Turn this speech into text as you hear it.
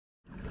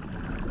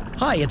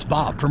Hi, it's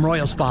Bob from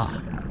Royal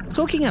Spa.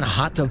 Soaking in a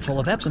hot tub full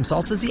of Epsom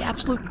salts is the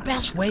absolute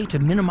best way to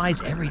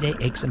minimize everyday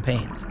aches and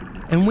pains.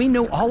 And we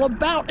know all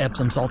about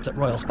Epsom salts at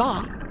Royal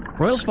Spa.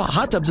 Royal Spa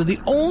hot tubs are the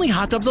only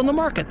hot tubs on the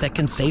market that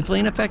can safely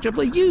and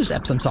effectively use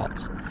Epsom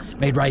salts.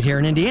 Made right here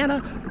in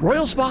Indiana,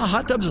 Royal Spa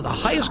hot tubs are the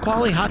highest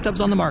quality hot tubs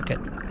on the market.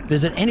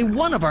 Visit any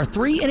one of our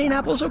 3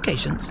 Indianapolis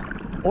locations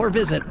or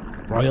visit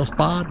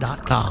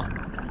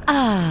royalspa.com.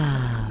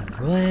 Ah,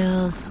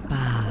 Royal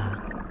Spa.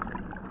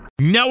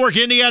 Network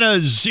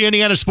Indiana's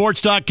Indiana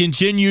Sports Talk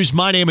continues.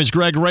 My name is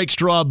Greg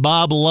Rakestraw.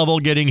 Bob Lovell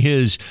getting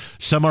his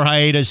summer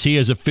hiatus. He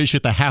is a fish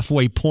at the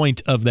halfway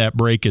point of that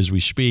break as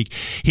we speak.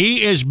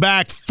 He is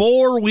back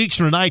 4 weeks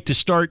from tonight to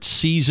start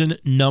season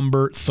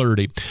number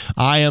 30.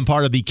 I am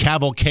part of the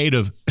cavalcade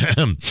of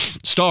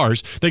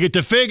stars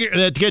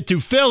that get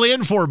to fill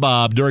in for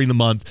Bob during the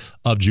month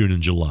of June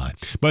and July.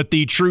 But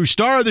the true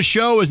star of the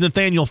show is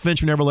Nathaniel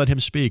Finch. We never let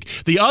him speak.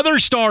 The other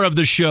star of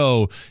the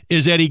show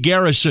is Eddie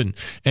Garrison,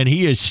 and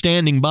he is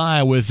standing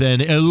by with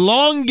an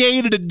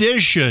elongated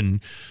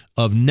edition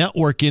of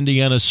Network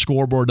Indiana's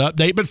scoreboard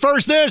update. But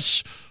first,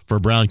 this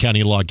for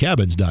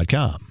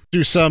BrownCountyLogCabins.com.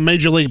 Do some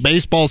Major League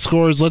Baseball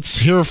scores. Let's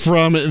hear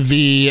from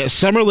the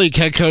Summer League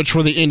head coach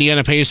for the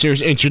Indiana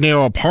Pacers,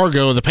 Gennaro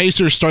Pargo. The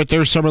Pacers start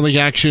their Summer League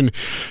action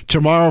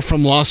tomorrow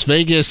from Las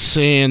Vegas,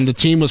 and the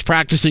team was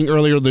practicing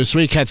earlier this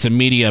week, had some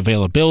media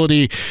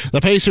availability.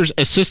 The Pacers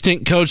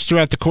assistant coach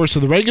throughout the course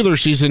of the regular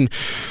season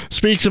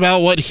speaks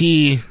about what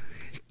he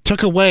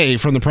took away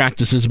from the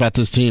practices about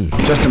this team.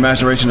 Just the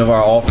maturation of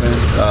our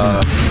offense.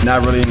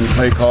 Not really any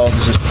play calls.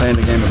 It's just playing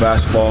the game of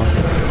basketball.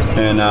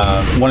 And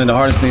one of the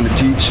hardest things to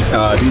teach.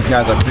 These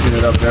guys are picking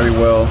it up very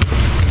well.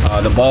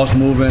 The ball's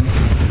moving.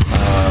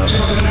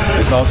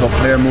 It's also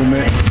player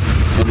movement.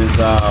 And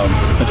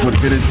it's with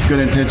good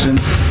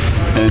intentions.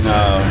 And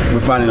we're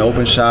finding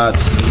open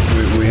shots.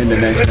 We're hitting the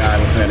next guy.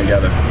 We're playing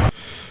together.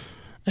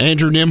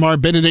 Andrew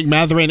Nembhard, Benedict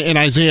Mathurin, and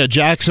Isaiah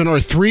Jackson are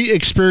 3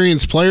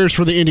 experienced players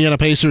for the Indiana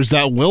Pacers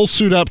that will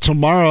suit up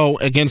tomorrow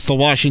against the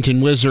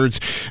Washington Wizards.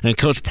 And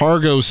Coach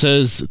Pargo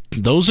says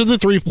those are the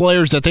 3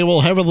 players that they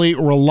will heavily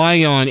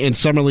rely on in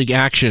Summer League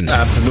action.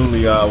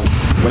 Absolutely.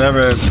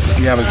 Whenever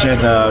you have a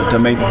chance to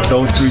make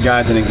those 3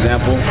 guys an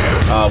example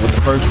with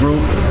the first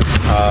group,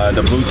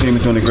 the blue team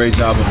is doing a great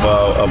job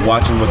of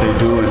watching what they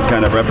do and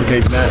kind of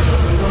replicating that.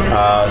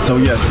 So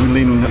yes, we're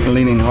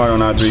leaning hard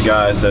on our 3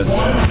 guys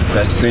that's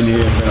been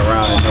here, been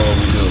around, and know what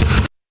we do.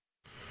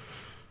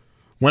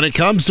 When it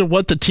comes to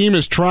what the team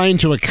is trying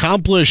to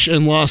accomplish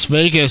in Las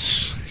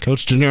Vegas,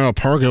 Coach Gennaro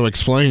Pargo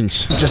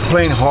explains. Just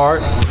playing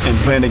hard and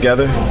playing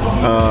together.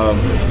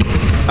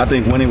 I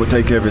think winning will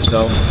take care of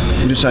itself.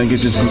 We're just trying to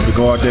get this group to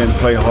go out there and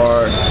play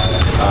hard,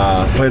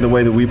 play the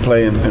way that we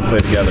play, and play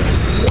together.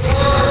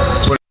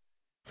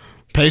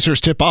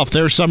 Pacers tip off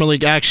their Summer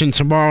League action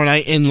tomorrow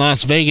night in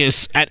Las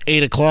Vegas at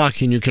 8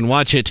 o'clock, and you can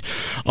watch it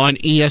on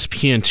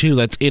ESPN2.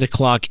 That's 8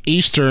 o'clock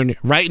Eastern.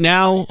 Right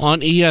now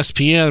on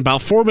ESPN,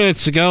 about 4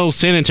 minutes ago,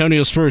 San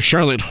Antonio Spurs,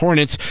 Charlotte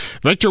Hornets.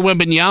 Victor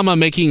Wembanyama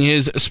making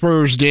his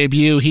Spurs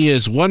debut. He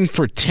is 1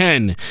 for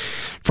 10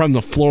 from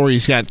the floor.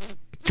 He's got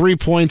 3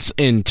 points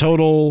in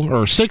total,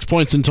 or 6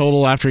 points in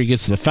total after he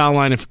gets to the foul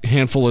line a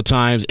handful of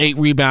times, 8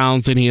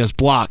 rebounds, and he has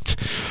blocked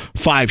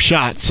 5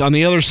 shots. On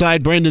the other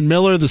side, Brandon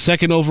Miller, the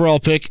second overall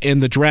pick in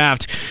the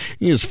draft,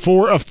 he is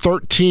 4 of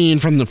 13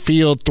 from the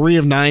field, 3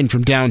 of 9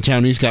 from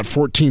downtown. He's got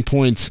 14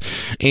 points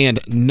and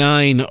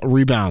 9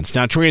 rebounds.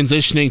 Now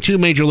transitioning to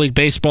Major League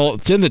Baseball,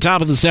 it's in the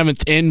top of the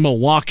 7th in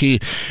Milwaukee.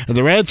 And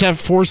the Reds have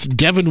forced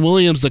Devin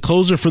Williams, the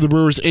closer for the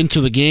Brewers,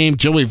 into the game.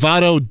 Joey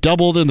Votto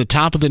doubled in the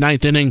top of the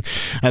 9th inning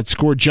at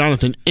score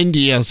Jonathan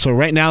India. So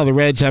right now the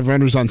Reds have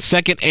runners on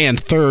second and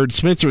third.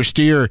 Spencer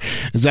Steer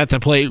is at the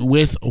plate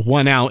with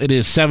 1 out. It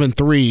is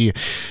 7-3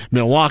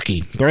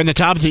 Milwaukee. They're in the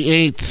top of the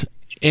 8th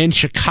in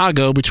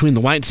Chicago between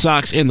the White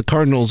Sox and the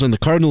Cardinals, and the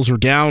Cardinals are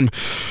down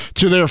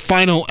to their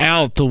final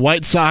out. The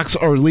White Sox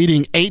are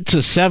leading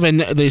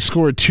 8-7. They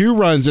scored 2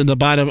 runs in the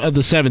bottom of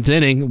the 7th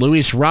inning.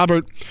 Luis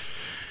Robert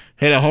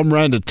hit a home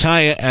run to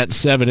tie it at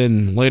 7,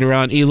 and later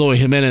on Eloy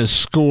Jimenez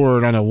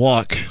scored on a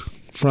walk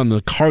from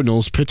the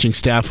Cardinals pitching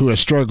staff, who has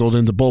struggled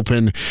in the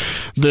bullpen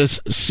this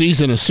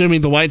season. Assuming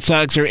the White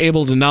Sox are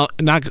able to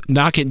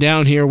knock it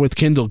down here with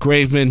Kendall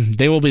Graveman,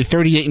 they will be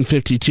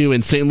 38-52,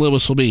 and St.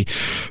 Louis will be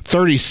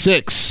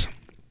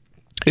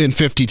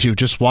 36-52.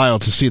 Just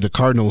wild to see the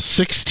Cardinals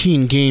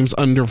 16 games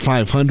under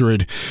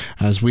 500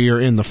 as we are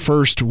in the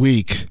first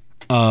week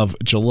of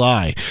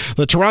July.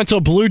 The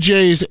Toronto Blue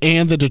Jays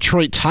and the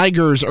Detroit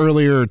Tigers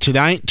earlier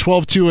tonight.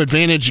 12-2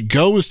 advantage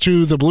goes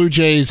to the Blue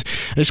Jays.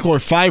 They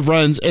scored 5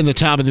 runs in the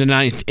top of the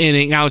 9th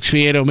inning. Alex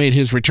Vieto made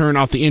his return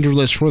off the injured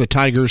list for the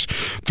Tigers.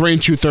 3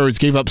 2/3,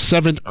 gave up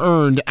 7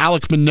 earned.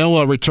 Alek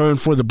Manoah returned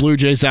for the Blue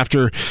Jays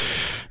after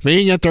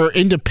being at their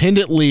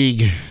independent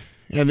league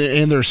and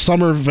their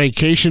summer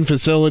vacation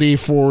facility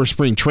for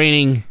spring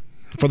training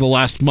for the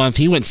last month.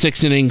 He went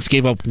 6 innings,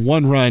 gave up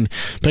 1 run,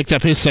 picked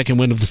up his second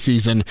win of the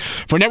season.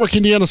 For Network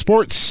Indiana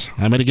Sports,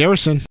 I'm Eddie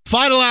Garrison.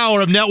 Final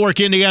hour of Network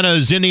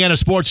Indiana's Indiana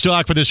Sports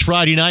Talk for this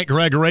Friday night.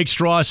 Greg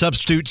Rakestraw,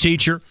 substitute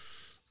teacher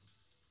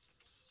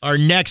Our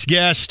next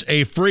guest,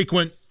 a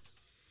frequent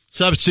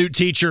substitute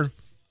teacher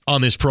on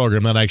this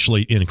program, not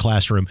actually in a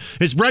classroom,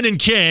 is Brendan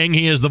King.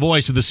 He is the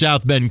voice of the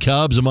South Bend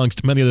Cubs,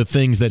 amongst many other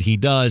things that he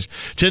does.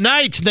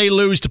 Tonight, they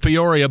lose to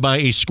Peoria by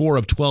a score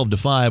of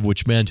 12-5,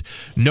 which meant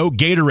no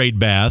Gatorade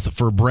bath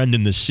for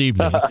Brendan this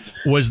evening.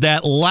 Was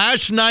that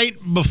last night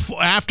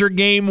after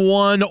Game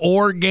 1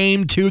 or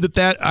Game 2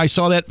 that I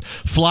saw that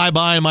fly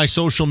by in my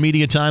social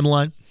media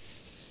timeline?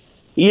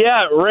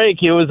 Yeah, Rake,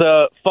 it was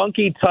a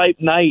funky type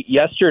night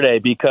yesterday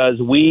because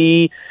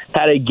we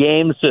had a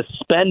game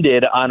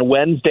suspended on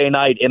Wednesday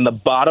night in the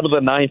bottom of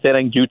the ninth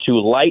inning due to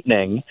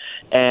lightning,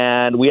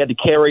 and we had to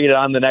carry it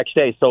on the next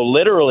day. So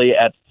literally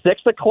at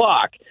 6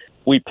 o'clock,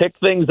 we picked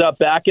things up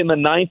back in the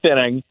ninth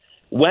inning,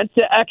 went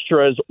to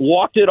extras,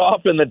 walked it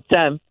off in the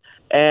 10th,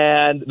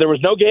 and there was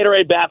no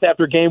Gatorade bath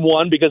after Game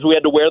 1 because we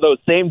had to wear those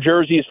same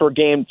jerseys for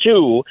Game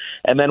 2.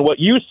 And then what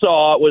you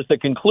saw was the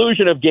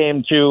conclusion of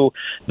Game 2,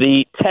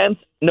 the 10th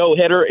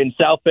no-hitter in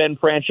South Bend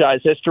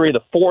franchise history,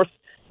 the 4th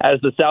as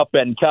the South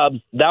Bend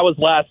Cubs. That was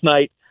last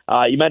night.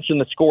 You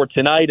mentioned the score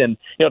tonight. And,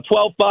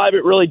 12-5,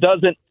 it really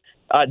doesn't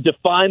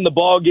define the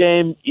ball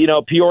game.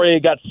 Peoria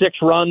got 6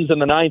 runs in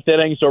the ninth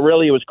inning, so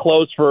really it was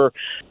close for,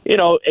 8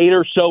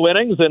 or so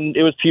innings, and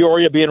it was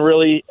Peoria being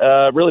really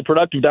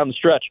productive down the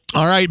stretch.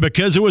 All right,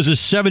 because it was a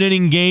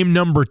 7-inning game,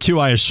 number 2,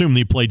 I assume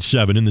they played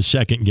 7 in the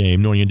second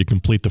game, knowing you had to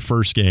complete the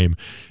first game.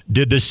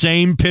 Did the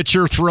same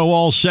pitcher throw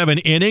all 7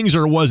 innings,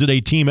 or was it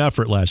a team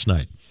effort last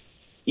night?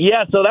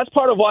 Yeah, so that's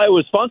part of why it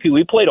was funky.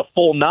 We played a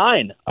full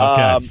 9.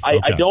 Okay.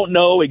 I don't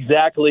know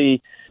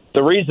exactly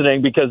the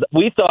reasoning because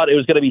we thought it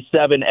was going to be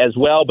 7 as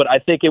well, but I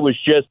think it was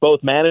just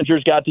both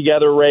managers got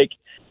together, Rake,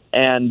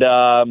 and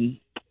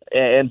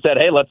said,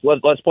 "Hey,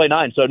 let's play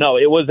 9." So no,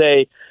 it was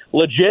a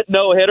legit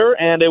no-hitter,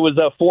 and it was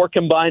 4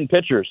 combined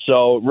pitchers.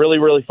 So really,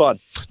 really fun.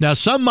 Now,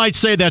 some might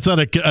say that's not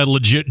a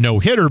legit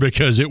no-hitter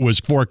because it was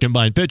 4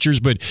 combined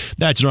pitchers, but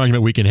that's an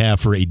argument we can have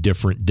for a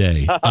different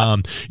day.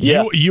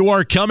 Yeah. You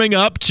are coming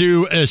up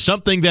to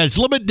something that's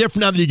a little bit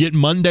different now that you get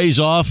Mondays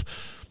off.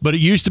 But it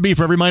used to be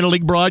for every minor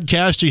league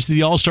broadcast, you see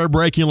the All-Star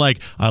break, and you're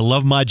like, I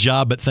love my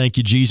job, but thank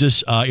you,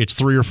 Jesus. It's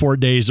 3 or 4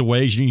 days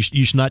away. You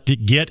should not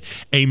get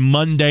a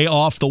Monday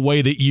off the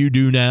way that you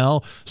do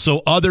now.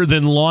 So other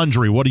than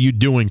laundry, what are you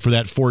doing for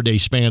that 4-day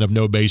span of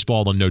no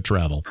baseball and no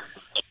travel?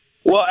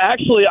 Well,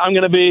 actually, I'm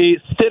going to be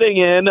sitting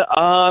in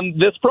on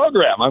this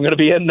program. I'm going to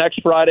be in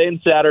next Friday and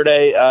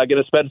Saturday. Going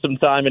to spend some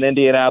time in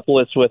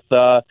Indianapolis with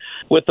the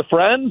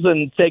friends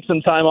and take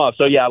some time off.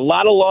 So, yeah, a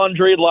lot of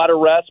laundry, a lot of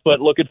rest, but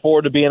looking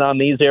forward to being on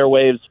these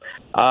airwaves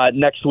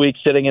next week,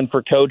 sitting in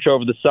for Coach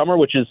over the summer,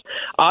 which is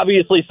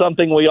obviously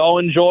something we all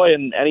enjoy.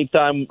 And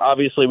anytime,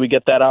 obviously, we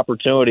get that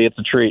opportunity, it's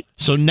a treat.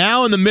 So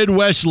now in the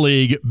Midwest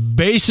League,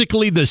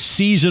 basically the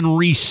season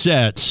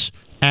resets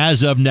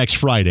as of next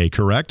Friday,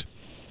 correct?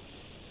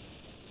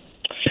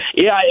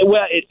 Yeah,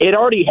 well, it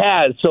already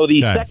has. So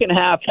the second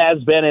half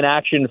has been in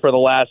action for the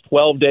last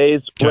 12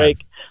 days, Drake.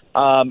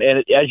 And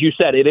as you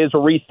said, it is a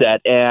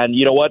reset. And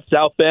you know what?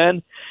 South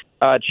Bend,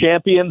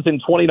 champions in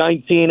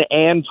 2019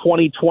 and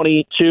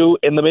 2022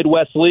 in the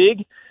Midwest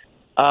League.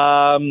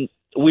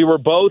 We were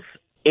both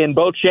in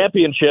both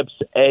championships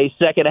a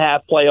second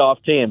half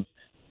playoff team.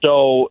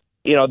 So,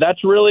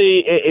 that's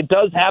really, it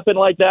does happen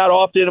like that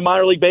often in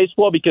minor league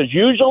baseball because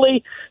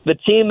usually the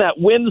team that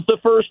wins the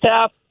first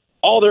half,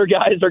 all their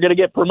guys are going to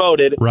get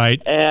promoted.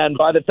 Right. And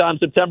by the time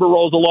September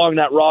rolls along,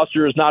 that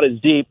roster is not as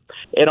deep.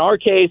 In our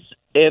case,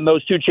 in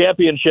those 2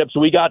 championships,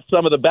 we got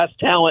some of the best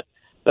talent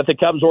that the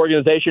Cubs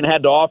organization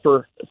had to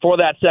offer for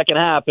that second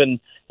half, and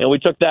we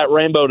took that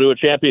rainbow to a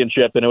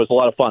championship, and it was a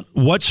lot of fun.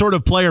 What sort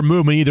of player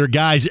movement, either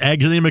guys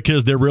exiting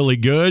because they're really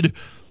good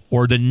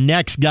or the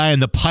next guy in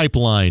the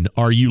pipeline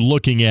are you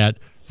looking at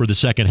for the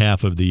second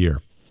half of the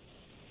year?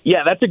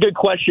 Yeah, that's a good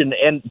question,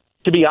 and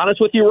to be honest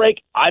with you,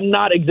 Rake, I'm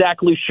not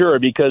exactly sure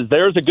because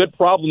there's a good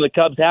problem the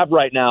Cubs have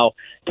right now.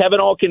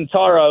 Kevin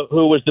Alcantara,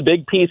 who was the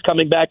big piece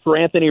coming back for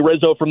Anthony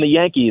Rizzo from the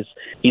Yankees,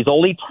 he's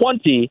only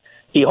 20.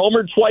 He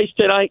homered twice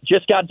tonight,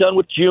 just got done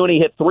with June. He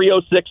hit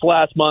 306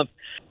 last month.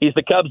 He's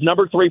the Cubs'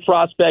 number 3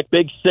 prospect,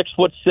 big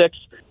 6'6",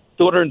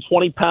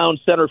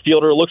 220-pound center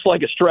fielder. Looks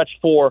like a stretch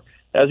 4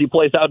 as he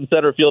plays out in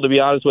center field, to be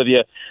honest with you.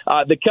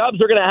 The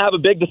Cubs are going to have a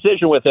big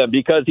decision with him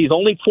because he's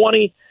only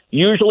 20.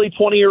 Usually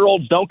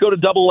 20-year-olds don't go to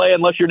Double-A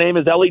unless your name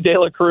is Ellie De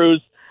La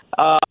Cruz.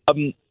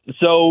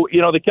 So,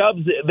 the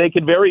Cubs, they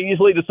could very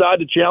easily decide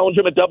to challenge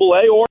him at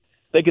Double-A, or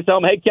they could tell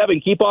him, hey, Kevin,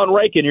 keep on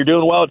raking. You're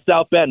doing well at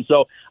South Bend.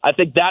 So I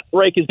think that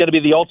rake is going to be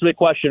the ultimate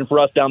question for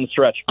us down the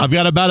stretch. I've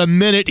got about a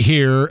minute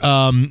here.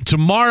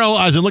 Tomorrow,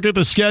 as I look at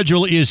the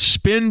schedule, is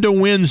Spin to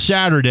Win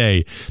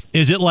Saturday.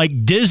 Is it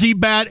like Dizzy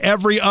Bat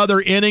every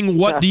other inning?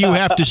 What do you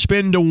have to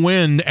spin to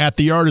win at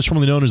the artist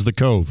formerly known as the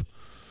Cove?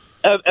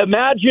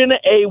 Imagine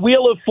a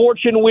Wheel of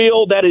Fortune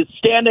wheel that is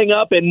standing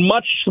up and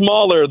much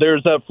smaller.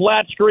 There's a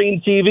flat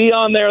screen TV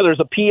on there. There's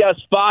a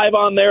PS5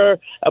 on there,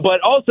 but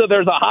also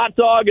there's a hot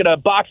dog and a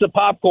box of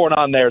popcorn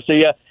on there. So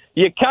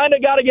you kind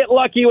of got to get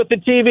lucky with the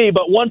TV,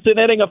 but once an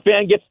inning, a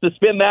fan gets to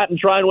spin that and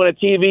try and win a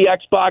TV,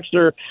 Xbox,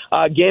 or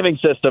gaming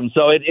system.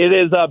 So it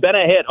has been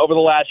a hit over the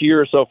last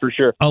year or so for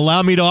sure.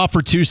 Allow me to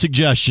offer 2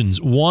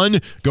 suggestions. 1,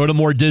 go to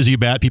more Dizzy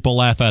Bat. People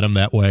laugh at him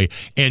that way.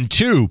 And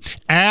 2,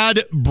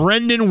 add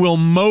Brendan will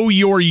mow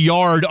your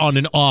yard on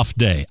an off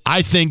day.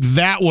 I think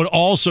that would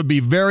also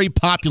be very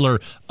popular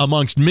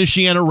amongst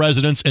Michiana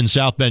residents and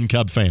South Bend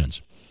Cub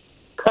fans.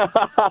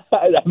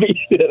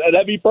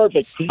 That'd be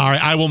perfect. All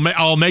right,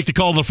 I'll make the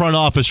call to the front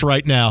office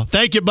right now.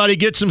 Thank you, buddy.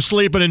 Get some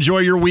sleep and enjoy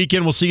your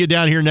weekend. We'll see you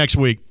down here next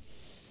week.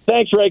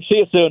 Thanks, Rick. See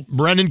you soon.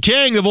 Brendan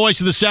King, the voice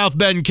of the South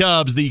Bend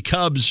Cubs. The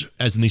Cubs,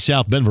 as in the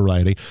South Bend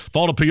variety,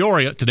 fall to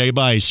Peoria today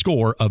by a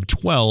score of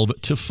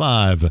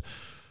 12-5.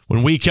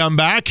 When we come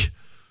back,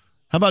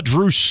 how about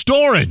Drew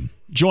Storen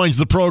joins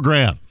the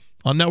program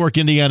on Network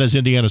Indiana's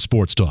Indiana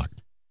Sports Talk.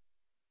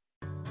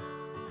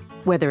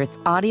 Whether it's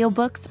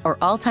audiobooks or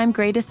all-time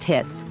greatest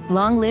hits,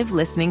 long live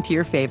listening to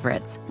your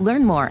favorites.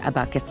 Learn more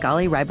about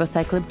Kisqali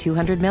Ribociclib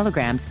 200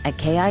 milligrams at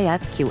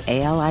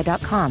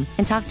KISQALI.com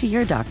and talk to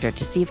your doctor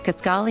to see if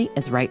Kisqali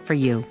is right for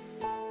you.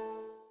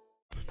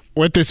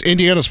 With this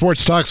Indiana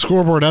Sports Talk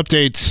scoreboard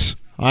updates,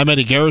 I'm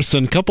Eddie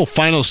Garrison. Couple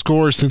final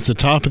scores since the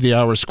top of the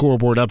hour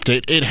scoreboard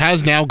update. It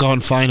has now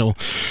gone final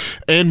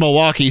in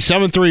Milwaukee.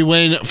 7-3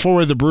 win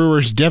for the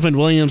Brewers. Devin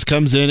Williams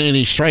comes in and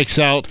he strikes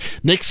out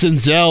Nick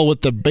Senzel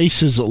with the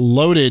bases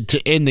loaded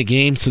to end the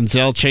game.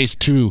 Senzel chased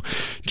 2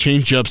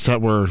 changeups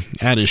that were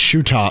at his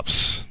shoe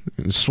tops.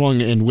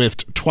 Swung and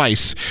whiffed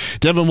twice.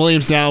 Devin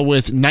Williams now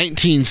with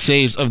 19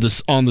 saves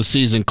on the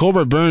season.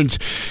 Colbert Burns,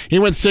 he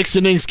went 6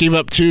 innings, gave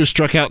up 2,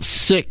 struck out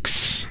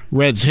 6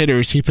 Reds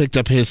hitters. He picked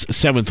up his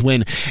 7th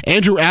win.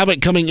 Andrew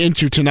Abbott coming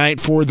into tonight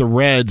for the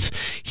Reds.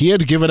 He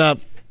had given up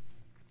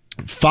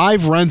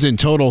 5 runs in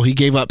total. He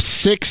gave up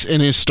 6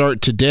 in his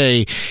start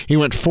today. He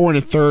went 4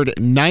 1/3,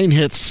 9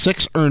 hits,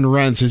 6 earned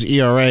runs. His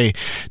ERA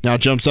now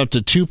jumps up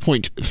to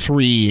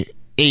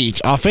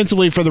 2.38.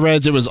 Offensively for the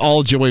Reds, it was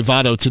all Joey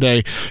Votto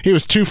today. He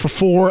was 2 for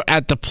 4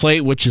 at the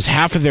plate, which is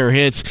half of their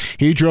hits.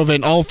 He drove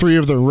in all 3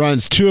 of their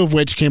runs, 2 of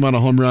which came on a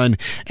home run,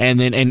 and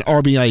then an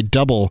RBI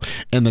double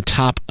in the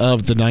top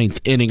of the 9th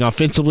inning.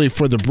 Offensively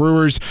for the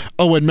Brewers,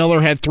 Owen Miller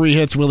had 3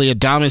 hits. Willie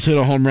Adames hit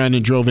a home run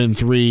and drove in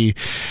 3,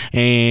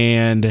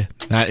 and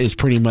that is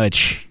pretty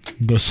much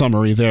the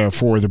summary there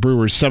for the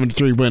Brewers.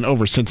 7-3 win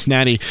over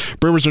Cincinnati.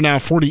 Brewers are now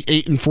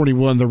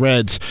 48-41. The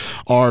Reds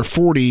are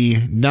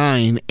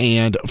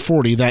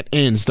 49-40. That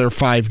ends their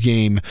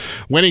 5-game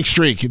winning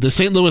streak. The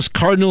St. Louis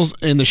Cardinals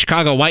and the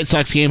Chicago White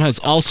Sox game has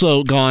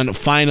also gone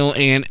final,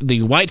 and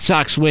the White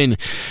Sox win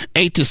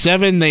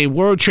 8-7. They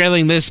were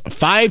trailing this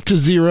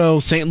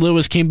 5-0. St.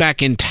 Louis came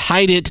back and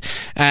tied it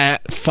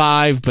at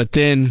 5, but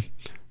then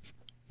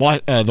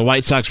the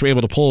White Sox were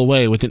able to pull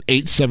away with an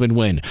 8-7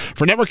 win.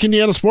 For Network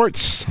Indiana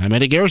Sports, I'm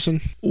Eddie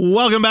Garrison.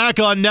 Welcome back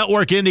on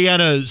Network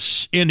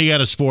Indiana's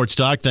Indiana Sports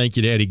Talk. Thank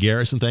you to Eddie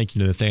Garrison. Thank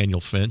you to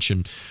Nathaniel Finch.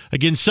 And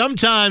again,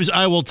 sometimes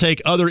I will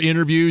take other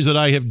interviews that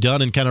I have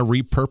done and kind of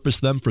repurpose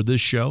them for this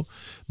show.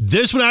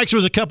 This one actually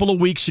was a couple of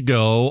weeks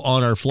ago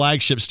on our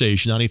flagship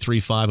station,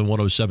 93.5 and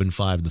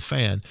 107.5 The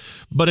Fan.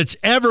 But it's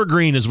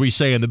evergreen, as we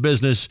say in the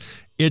business.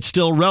 It's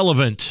still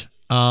relevant.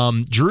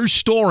 Drew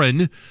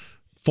Storen,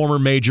 former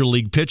Major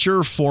League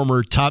pitcher,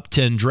 former top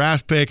 10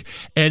 draft pick,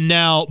 and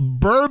now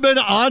bourbon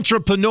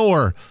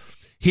entrepreneur.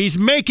 He's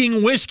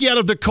making whiskey out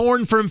of the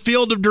corn from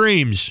Field of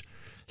Dreams.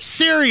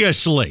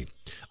 Seriously.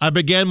 I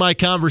began my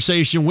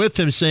conversation with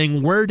him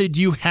saying, where did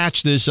you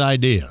hatch this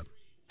idea?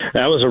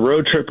 That was a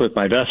road trip with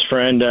my best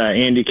friend,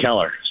 Andy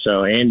Keller.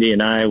 So Andy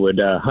and I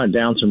would hunt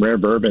down some rare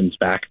bourbons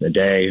back in the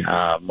day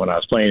when I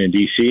was playing in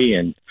D.C.,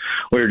 and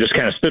we were just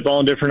kind of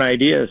spitballing different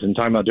ideas and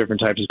talking about different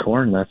types of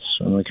corn. That's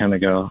when we kind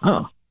of go,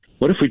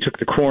 what if we took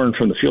the corn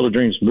from the Field of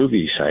Dreams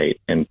movie site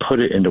and put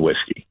it into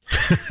whiskey?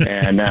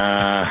 And,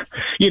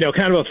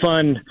 kind of a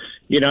fun,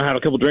 had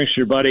a couple drinks with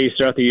your buddies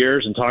throughout the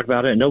years and talk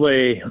about it. And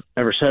nobody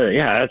ever said,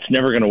 that's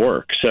never going to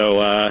work.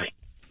 So,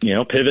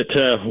 pivot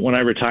to when I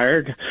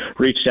retired,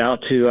 reached out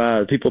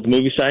to people at the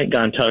movie site,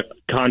 got in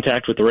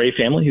contact with the Ray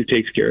family who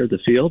takes care of the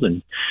field.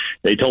 And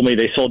they told me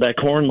they sold that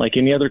corn like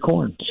any other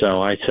corn.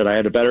 So I said I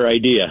had a better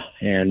idea.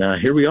 And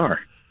here we are.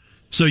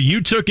 So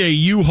you took a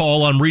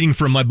U-Haul. I'm reading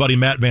from my buddy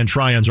Matt Van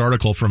Trion's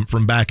article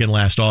from back in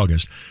last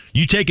August.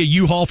 You take a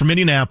U-Haul from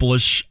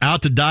Indianapolis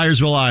out to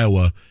Dyersville,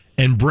 Iowa,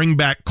 and bring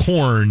back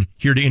corn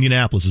here to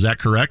Indianapolis. Is that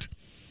correct?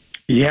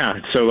 Yeah.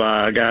 So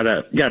I got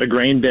a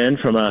grain bin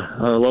from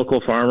a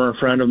local farmer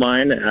friend of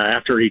mine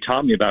after he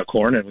taught me about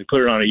corn, and we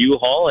put it on a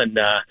U-Haul and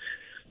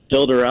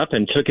filled her up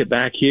and took it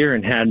back here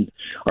and had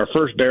our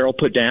first barrel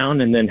put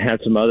down, and then had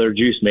some other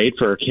juice made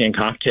for a canned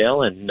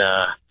cocktail, and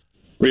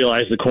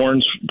realized the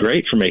corn's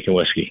great for making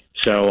whiskey.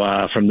 So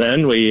from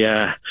then we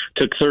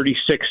took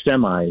 36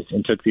 semis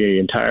and took the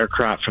entire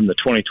crop from the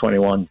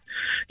 2021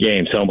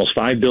 game, so almost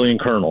 5 billion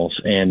kernels,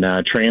 and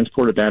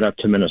transported that up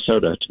to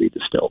Minnesota to be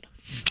distilled.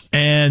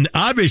 And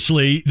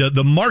obviously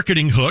the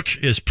marketing hook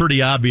is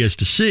pretty obvious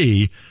to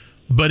see,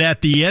 but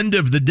at the end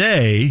of the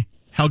day,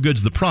 how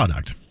good's the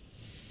product?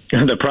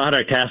 The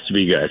product has to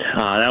be good.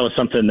 That was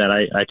something that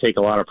I take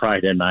a lot of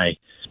pride in.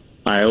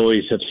 I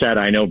always have said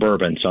I know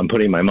bourbon, so I'm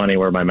putting my money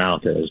where my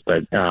mouth is.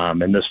 But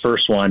in this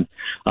first one,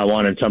 I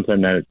wanted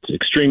something that's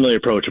extremely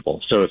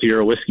approachable. So if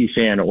you're a whiskey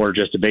fan or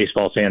just a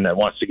baseball fan that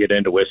wants to get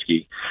into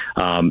whiskey,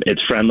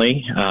 it's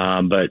friendly,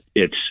 but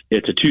it's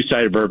a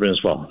two-sided bourbon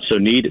as well. So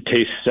it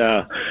tastes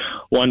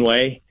one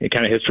way. It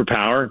kind of hits for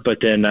power, but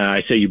then I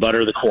say you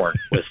butter the corn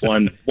with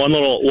one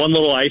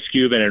little ice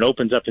cube, and it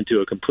opens up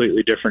into a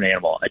completely different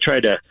animal. I try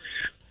to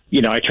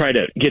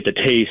get the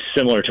taste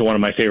similar to one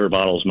of my favorite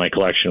bottles in my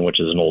collection, which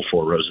is an Old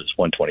Four Roses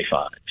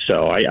 125.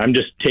 So I'm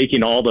just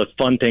taking all the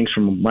fun things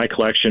from my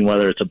collection,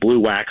 whether it's a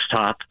blue wax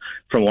top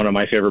from one of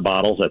my favorite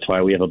bottles. That's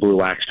why we have a blue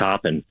wax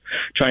top, and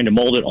trying to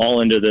mold it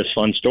all into this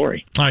fun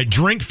story. All right,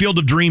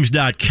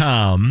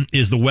 drinkfieldofdreams.com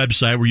is the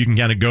website where you can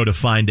kind of go to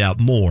find out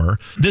more.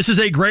 This is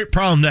a great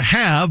problem to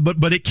have,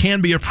 but it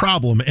can be a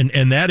problem,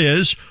 and that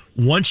is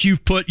once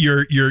you've put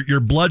your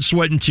blood,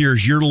 sweat, and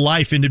tears, your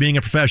life into being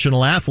a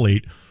professional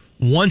athlete,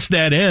 once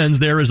that ends,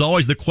 there is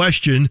always the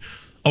question,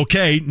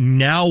 okay,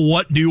 now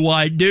what do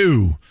I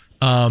do?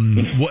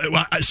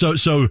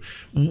 So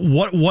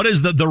what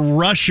is the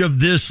rush of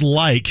this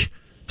like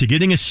to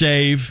getting a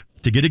save,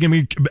 to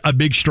getting a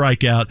big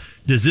strikeout?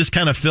 Does this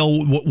kind of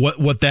fill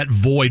what that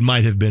void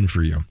might have been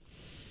for you?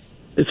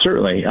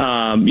 Certainly.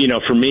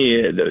 For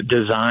me,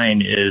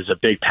 design is a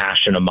big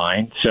passion of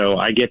mine. So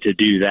I get to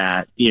do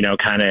that,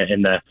 kind of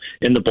in the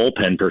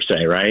bullpen per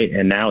se, right?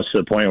 And now it's to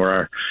the point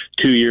where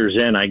 2 years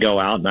in, I go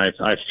out and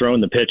I've thrown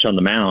the pitch on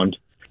the mound,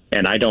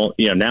 and I don't,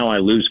 now I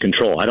lose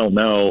control. I don't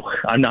know.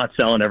 I'm not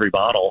selling every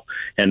bottle,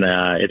 and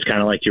it's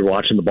kind of like you're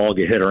watching the ball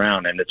get hit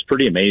around, and it's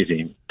pretty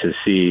amazing to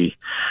see,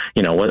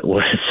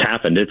 what has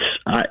happened.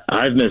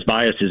 I've as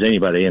biased as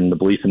anybody in the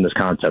belief in this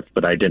concept,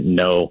 but I didn't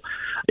know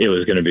it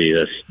was going to be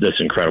this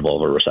incredible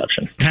of a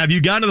reception. Have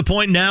you gotten to the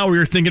point now where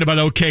you're thinking about,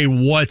 okay,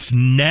 what's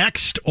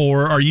next,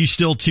 or are you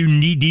still too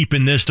knee deep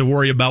in this to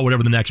worry about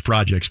whatever the next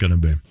project's going to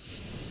be?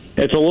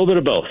 It's a little bit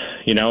of both.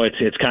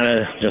 It's kind of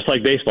just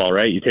like baseball,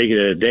 right? You take it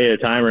a day at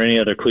a time, or any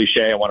other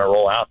cliche I want to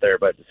roll out there,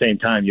 but at the same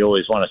time, you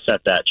always want to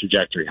set that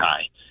trajectory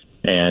high.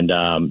 And,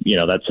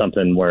 that's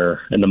something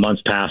where in the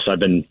months past, I've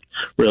been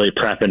really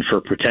prepping for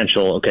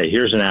potential. Okay,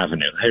 here's an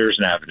avenue.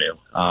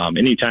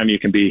 Anytime you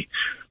can be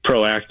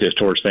proactive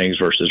towards things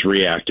versus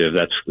reactive,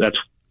 that's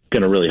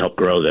going to really help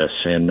grow this.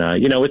 And,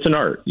 it's an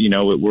art.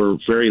 We're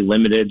very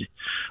limited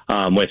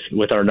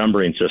with our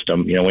numbering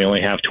system. We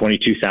only have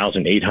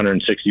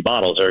 22,860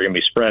 bottles that are going to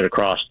be spread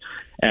across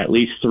at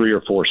least 3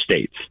 or 4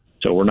 states.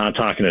 So we're not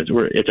talking,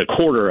 it's a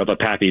quarter of a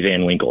Pappy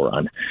Van Winkle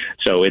run.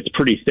 So it's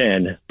pretty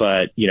thin,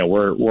 but,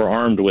 we're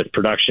armed with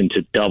production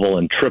to double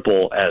and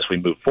triple as we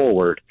move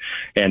forward.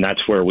 And that's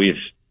where we've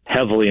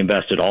heavily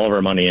invested all of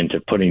our money into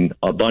putting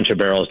a bunch of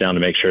barrels down to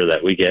make sure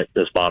that we get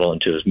this bottle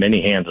into as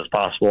many hands as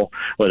possible,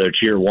 whether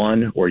it's year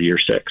 1 or year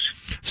 6.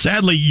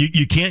 Sadly,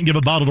 you can't give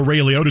a bottle to Ray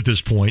Liotta at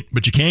this point,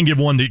 but you can give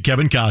one to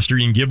Kevin Costner.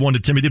 You can give one to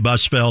Timothy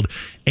Busfeld,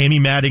 Amy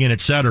Madigan,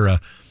 etc.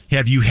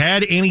 Have you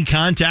had any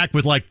contact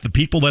with the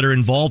people that are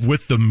involved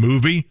with the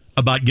movie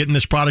about getting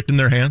this product in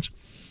their hands?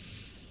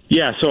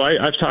 Yeah, so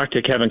I've talked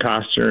to Kevin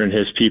Costner and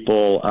his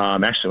people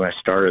actually when I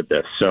started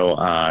this. So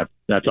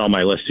that's on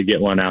my list to get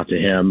one out to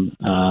him.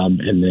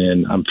 And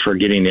then I'm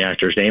forgetting the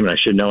actor's name, and I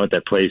should know it,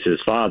 that plays his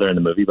father in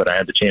the movie, but I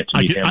had the chance to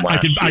meet him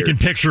last year. I can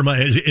picture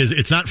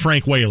it's not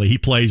Frank Whaley. He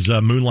plays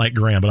Moonlight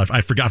Graham, but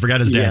I forgot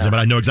his dad's name, but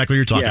I know exactly what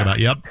you're talking about.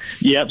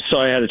 Yep. So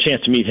I had a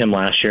chance to meet him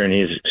last year, and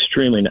he's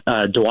extremely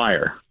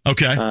Dwyer.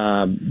 Okay.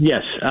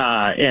 Yes.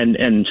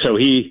 And so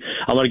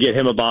I'm going to get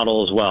him a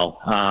bottle as well.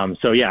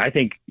 I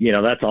think,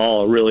 that's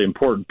all a really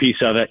important piece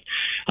of it.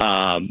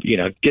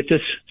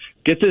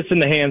 Get this in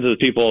the hands of the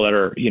people that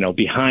are,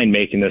 behind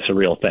making this a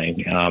real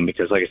thing.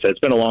 Because like I said, it's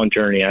been a long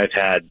journey. I've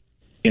had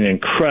an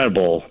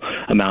incredible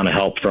amount of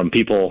help from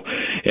people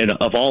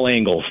of all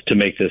angles to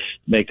make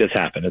this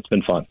happen. It's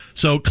been fun.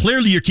 So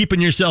clearly you're keeping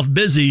yourself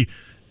busy.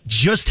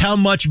 Just how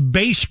much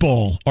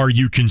baseball are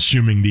you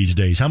consuming these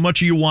days? How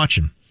much are you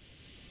watching?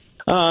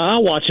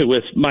 I'll watch it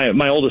with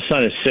my oldest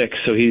son is 6,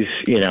 so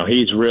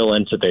he's real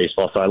into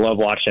baseball. So I love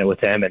watching it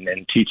with him and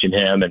teaching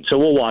him. And so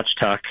we'll watch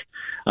Tuck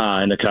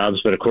and the Cubs,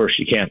 but of course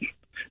you can't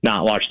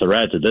not watch the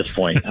Reds at this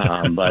point.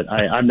 But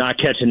I'm not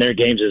catching their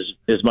games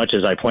as much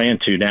as I plan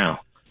to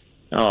now.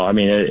 Oh, I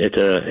mean,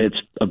 it's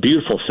a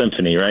beautiful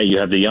symphony, right? You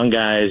have the young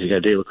guys, you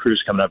got De La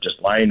Cruz coming up, just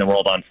lighting the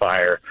world on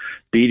fire,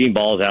 beating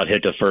balls out,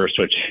 hit to first,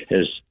 which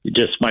is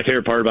just my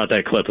favorite part about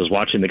that clip was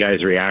watching the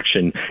guy's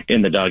reaction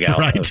in the dugout.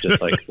 Right. It was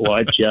just like,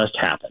 what just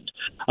happened?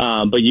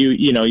 But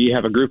you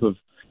have a group of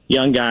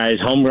young guys,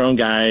 homegrown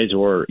guys,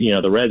 or,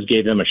 the Reds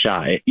gave them a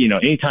shot.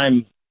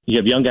 Anytime you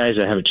have young guys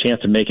that have a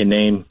chance to make a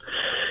name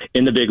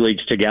in the big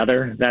leagues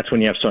together, that's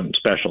when you have something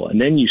special.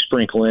 And then you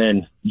sprinkle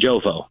in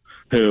Jovo,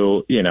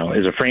 who,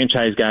 is a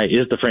franchise guy,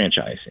 is the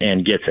franchise,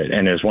 and gets it,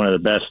 and is one of the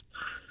best,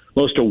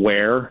 most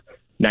aware,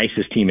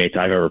 nicest teammates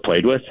I've ever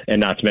played with,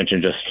 and not to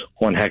mention just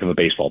one heck of a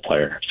baseball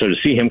player. So to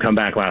see him come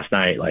back last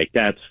night,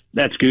 that's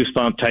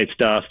goosebump type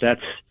stuff.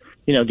 That's,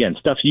 again,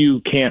 stuff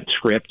you can't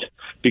script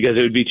because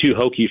it would be too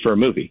hokey for a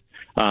movie.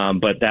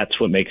 But that's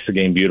what makes the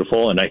game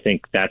beautiful. And I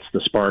think that's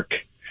the spark,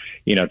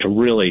 to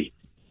really,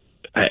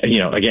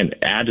 again,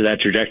 add to that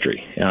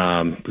trajectory.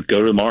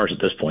 Go to Maahs at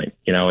this point.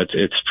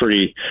 It's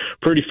pretty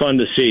fun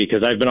to see,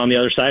 because I've been on the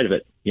other side of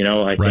it.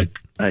 I think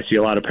I see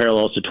a lot of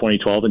parallels to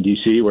 2012 in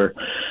DC, where,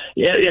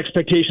 the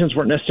expectations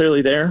weren't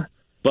necessarily there,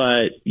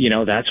 but,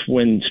 that's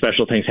when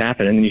special things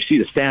happen. And you see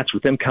the stats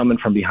with them coming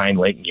from behind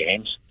late in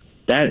games.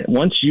 That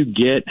once you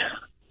get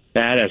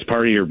that as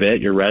part of your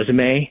your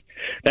resume,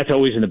 that's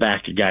always in the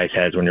back of guys'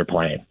 heads when you're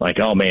playing. Like,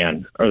 oh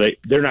man,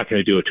 they're not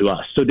going to do it to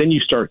us. So then you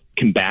start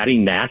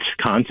combating that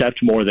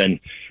concept more than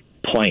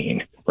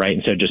playing, right?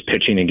 Instead of just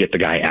pitching and get the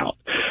guy out.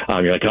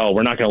 You're like, oh,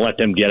 we're not going to let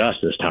them get us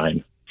this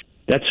time.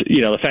 That's,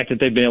 the fact that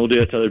they've been able to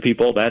do it to other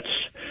people, that's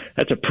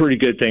a pretty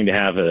good thing to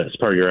have as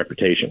part of your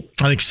reputation.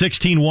 I think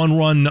 16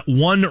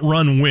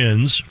 one-run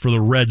wins for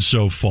the Reds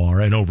so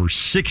far, and over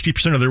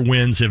 60% of their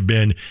wins have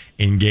been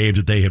in games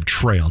that they have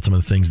trailed. Some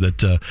of the things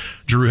that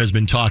Drew has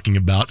been talking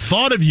about.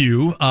 Thought of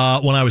you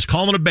when I was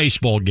calling a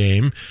baseball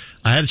game.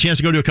 I had a chance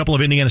to go to a couple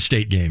of Indiana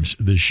State games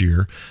this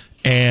year.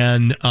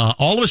 And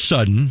all of a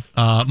sudden,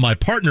 my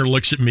partner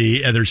looks at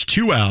me, and there's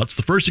 2 outs.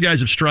 The first 2 guys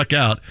have struck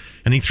out,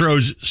 and he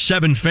throws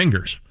 7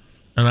 fingers.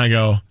 And I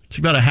go, it's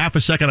about a half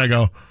a second, I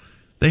go,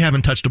 they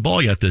haven't touched a ball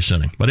yet this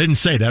inning. But I didn't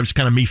say that. It was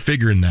kind of me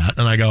figuring that.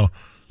 And I go,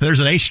 there's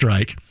an ace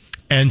strike.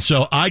 And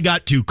so I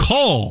got to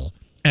call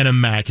an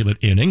immaculate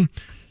inning.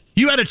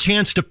 You had a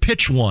chance to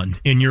pitch one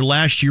in your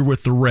last year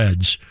with the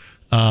Reds.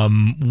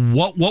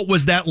 What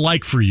was that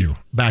like for you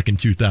back in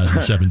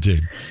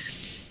 2017?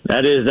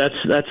 That's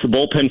the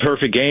bullpen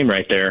perfect game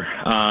right there.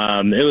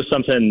 It was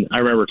something I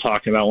remember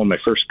talking about one of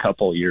my first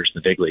couple of years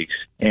in the big leagues.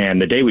 And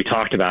the day we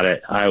talked about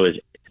it, I was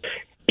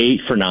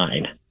 8 for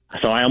 9.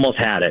 So I almost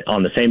had it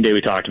on the same day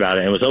we talked about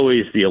it. It was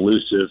always the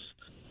elusive,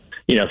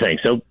 thing.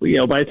 So,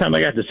 by the time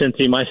I got to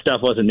Cincy, my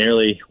stuff wasn't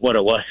nearly what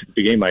it was at the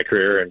beginning of my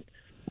career. And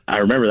I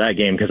remember that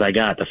game because I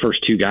got the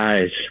first 2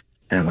 guys,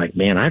 and I'm like,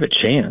 man, I have a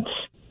chance.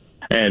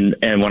 And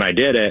when I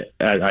did it,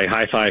 I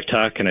high-fived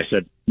Tuck, and I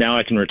said, now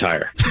I can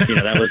retire.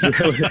 That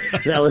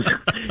was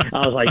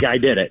I was like, I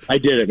did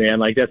it, man.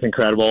 Like, that's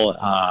incredible.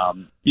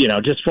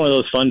 Just one of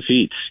those fun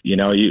feats,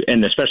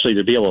 and especially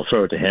to be able to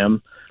throw it to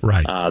him.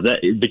 Right.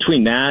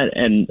 Between that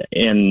and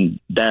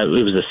that,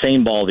 it was the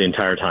same ball the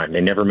entire time.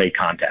 They never made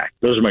contact.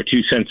 Those are my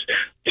 2 cents,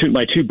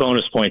 my 2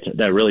 bonus points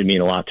that really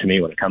mean a lot to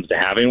me when it comes to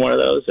having one of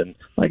those. And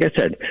like I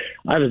said,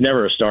 I was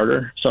never a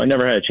starter, so I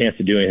never had a chance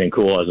to do anything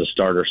cool as a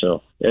starter.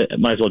 So I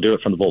might as well do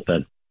it from the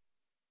bullpen.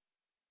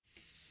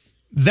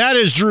 That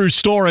is Drew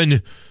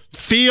Storen.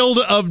 Field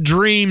of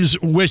Dreams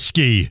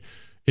whiskey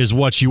is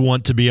what you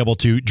want to be able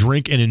to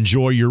drink and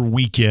enjoy your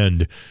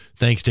weekend.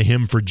 Thanks to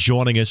him for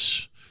joining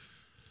us.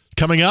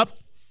 Coming up,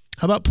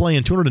 how about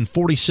playing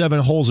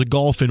 247 holes of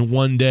golf in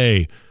one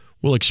day?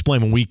 We'll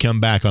explain when we come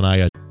back on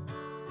IS.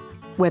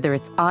 Whether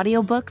it's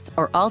audiobooks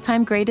or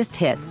all-time greatest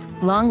hits,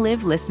 long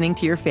live listening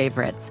to your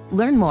favorites.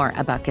 Learn more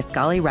about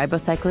Kisqali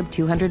Ribociclib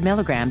 200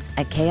 milligrams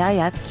at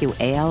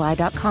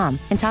KISQALI.com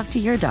and talk to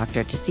your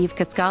doctor to see if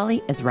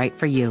Kisqali is right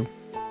for you.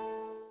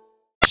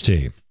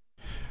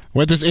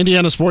 With this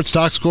Indiana Sports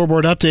Talk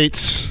scoreboard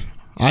updates,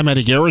 I'm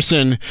Eddie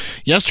Garrison.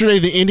 Yesterday,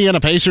 the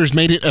Indiana Pacers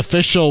made it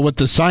official with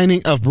the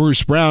signing of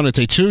Bruce Brown. It's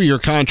a 2-year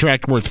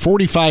contract worth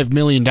 $45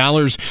 million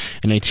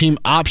and a team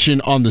option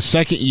on the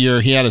second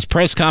year. He had his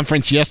press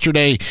conference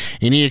yesterday,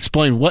 and he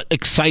explained what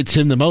excites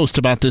him the most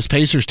about this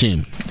Pacers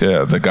team.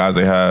 Yeah, the guys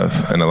they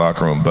have in the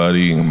locker room,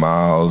 Buddy,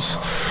 Maahs,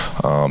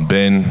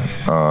 Ben,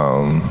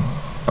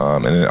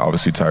 and then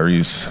obviously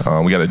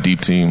Tyrese. We got a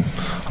deep team,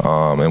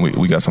 and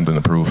we got something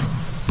to prove.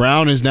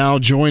 Brown is now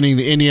joining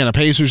the Indiana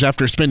Pacers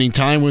after spending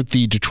time with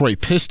the Detroit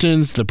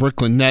Pistons, the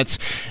Brooklyn Nets,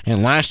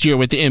 and last year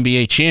with the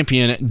NBA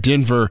champion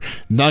Denver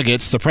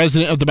Nuggets. The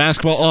president of the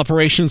basketball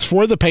operations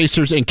for the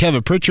Pacers, and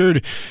Kevin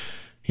Pritchard,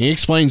 he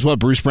explains what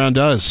Bruce Brown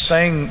does. The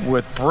thing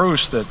with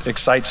Bruce that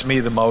excites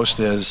me the most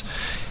is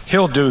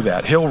he'll do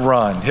that. He'll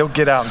run. He'll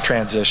get out in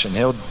transition.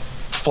 He'll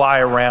fly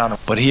around.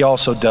 But he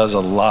also does a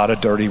lot of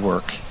dirty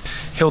work.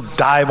 He'll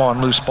dive on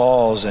loose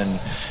balls,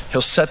 and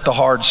he'll set the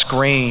hard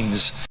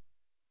screens.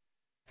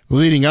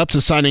 Leading up to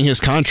signing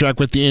his contract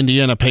with the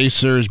Indiana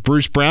Pacers,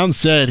 Bruce Brown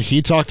said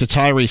he talked to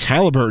Tyrese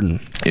Halliburton.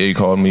 Yeah, he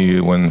called me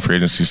when free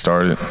agency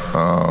started.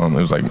 It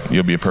was like,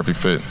 you'll be a perfect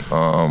fit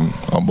on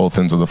both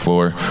ends of the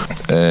floor.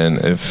 And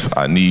if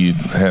I need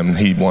him,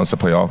 he wants to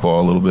play off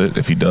ball a little bit.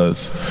 If he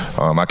does,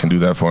 I can do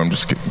that for him,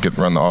 just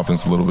run the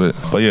offense a little bit.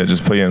 But yeah,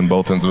 just playing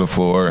both ends of the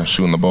floor,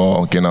 shooting the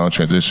ball, getting out in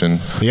transition.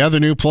 The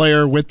other new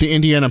player with the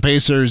Indiana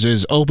Pacers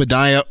is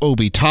Obadiah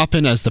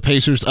Obi-Toppin, as the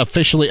Pacers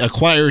officially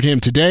acquired him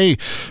today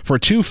for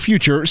 2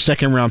 future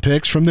second-round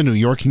picks from the New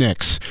York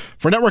Knicks.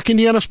 For Network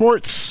Indiana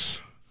Sports,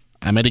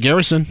 I'm Eddie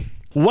Garrison.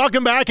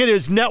 Welcome back. It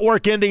is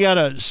Network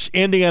Indiana's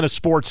Indiana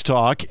Sports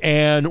Talk.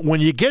 And when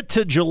you get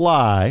to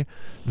July,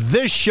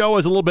 This show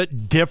is a little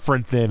bit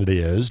different than it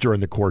is during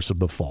the course of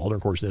the fall, and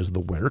of course it is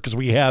the winter, because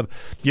we have,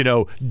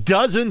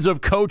 dozens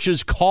of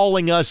coaches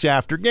calling us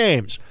after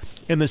games.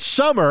 In the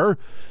summer,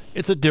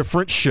 it's a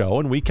different show,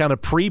 and we kind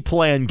of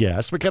pre-plan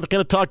guests. We kind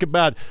of talk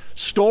about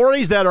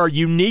stories that are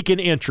unique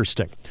and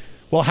interesting.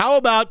 Well, how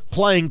about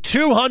playing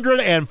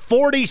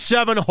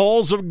 247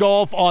 holes of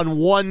golf on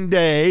one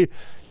day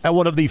at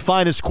one of the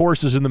finest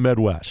courses in the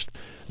Midwest?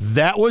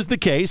 That was the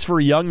case for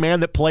a young man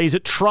that plays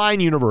at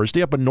Trine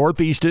University up in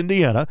Northeast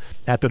Indiana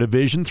at the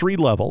Division III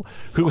level,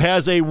 who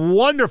has a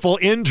wonderful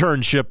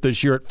internship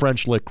this year at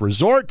French Lick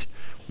Resort,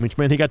 which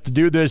meant he got to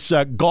do this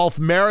golf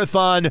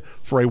marathon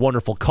for a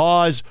wonderful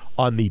cause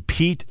on the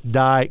Pete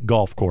Dye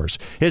Golf Course.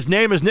 His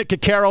name is Nick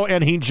Coccaro,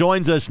 and he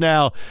joins us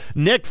now.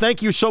 Nick,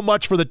 thank you so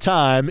much for the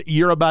time.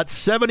 You're about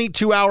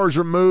 72 hours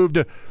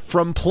removed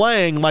from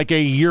playing like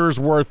a year's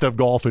worth of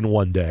golf in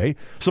one day.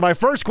 So my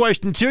first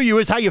question to you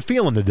is, how you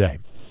feeling today?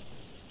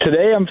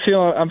 Today I'm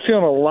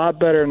feeling a lot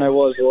better than I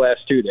was the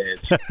last 2 days.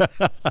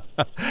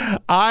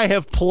 I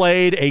have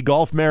played a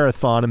golf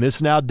marathon, and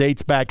this now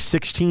dates back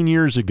 16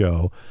 years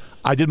ago.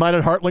 I did mine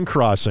at Heartland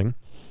Crossing.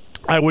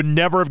 I would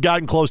never have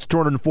gotten close to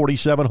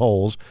 247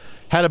 holes.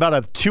 Had about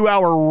a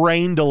 2-hour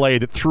rain delay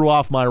that threw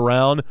off my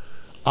round.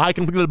 I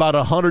completed about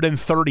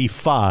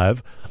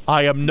 135.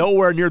 I am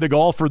nowhere near the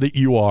golfer that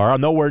you are.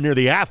 I'm nowhere near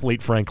the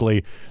athlete,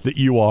 frankly, that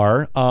you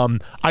are.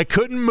 I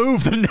couldn't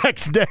move the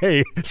next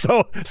day,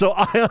 so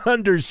I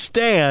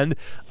understand.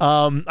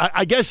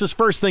 I guess this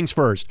first things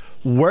first.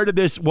 What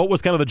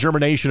was kind of the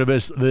germination of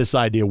this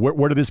idea?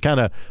 Where did this kind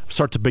of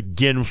start to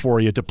begin for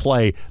you to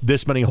play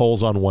this many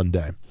holes on one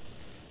day?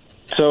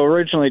 So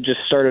originally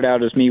just started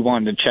out as me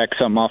wanting to check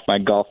something off my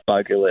golf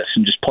bucket list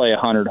and just play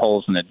 100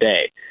 holes in a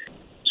day.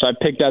 So I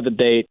picked out the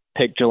date,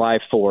 picked July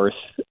 4th,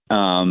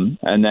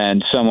 and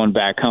then someone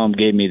back home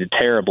gave me the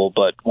terrible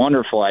but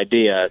wonderful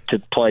idea to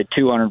play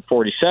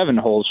 247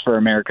 holes for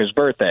America's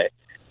birthday.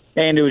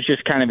 And it was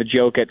just kind of a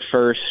joke at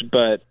first,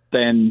 but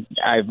then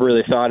I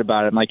really thought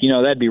about it. I'm like,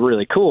 that'd be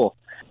really cool.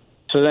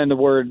 So then the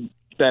word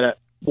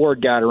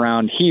got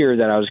around here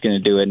that I was going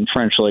to do it, and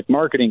French Lick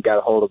Marketing got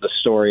a hold of the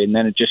story, and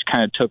then it just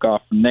kind of took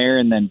off from there,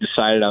 and then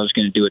decided I was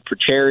going to do it for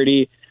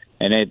charity.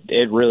 And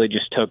it really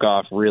just took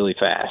off really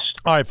fast.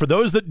 All right, for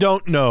those that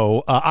don't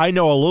know, I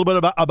know a little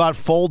bit about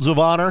Folds of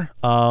Honor.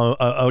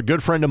 A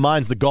good friend of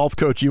mine's the golf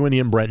coach,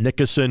 and Brent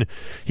Nickerson.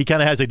 He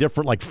kind of has a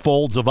different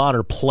Folds of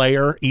Honor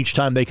player each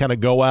time they kind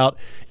of go out.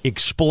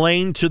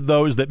 Explain to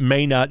those that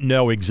may not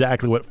know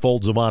exactly what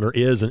Folds of Honor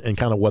is and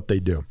kind of what they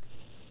do.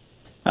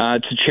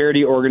 It's a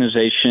charity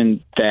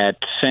organization that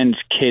sends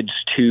kids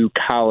to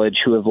college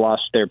who have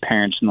lost their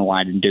parents in the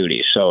line of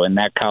duty. So, and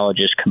that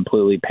college is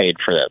completely paid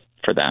for them.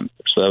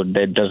 So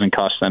it doesn't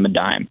cost them a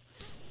dime.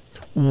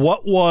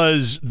 What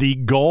was the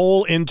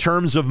goal in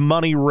terms of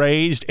money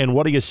raised, and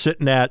what are you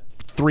sitting at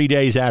 3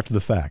 days after the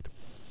fact?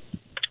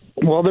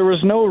 Well, there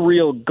was no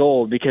real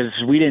goal because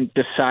we didn't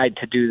decide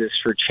to do this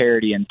for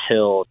charity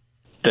until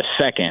the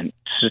second,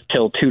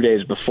 till 2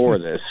 days before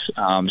this.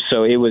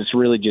 So it was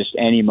really just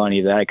any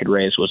money that I could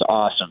raise was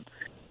awesome.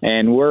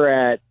 And we're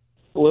at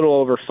a little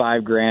over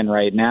 $5,000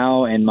 right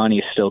now, and money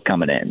is still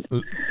coming in.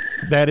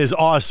 That is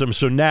awesome.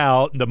 So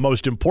now the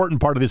most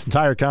important part of this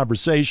entire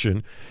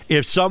conversation,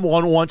 if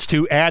someone wants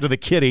to add to the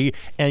kitty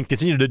and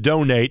continue to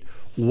donate,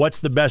 what's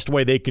the best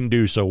way they can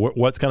do so?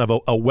 What's kind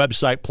of a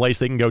website place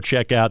they can go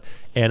check out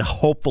and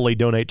hopefully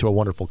donate to a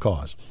wonderful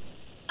cause?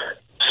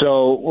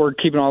 So we're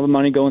keeping all the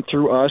money going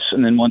through us,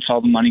 and then once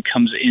all the money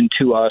comes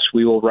into us,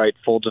 we will write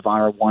Folds of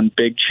Honor one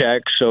big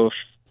check. So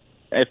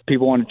if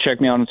people want to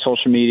check me out on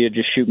social media,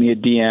 just shoot me a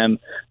DM.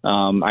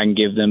 I can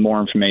give them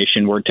more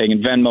information. We're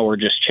taking Venmo or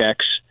just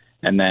checks.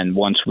 And then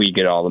once we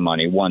get all the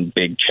money, one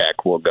big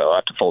check will go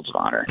out to Folds of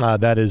Honor.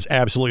 That is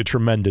absolutely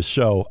tremendous.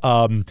 So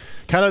kind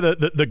of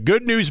the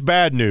good news,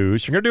 bad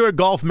news. You're going to do a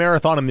golf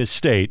marathon in this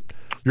state.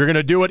 You're going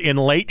to do it in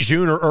late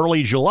June or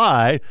early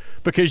July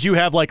because you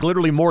have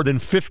literally more than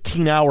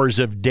 15 hours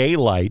of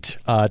daylight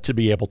to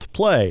be able to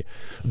play.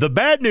 The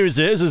bad news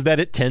is that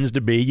it tends to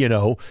be,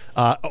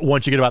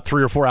 once you get about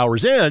 3 or 4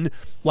 hours in,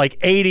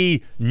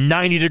 80,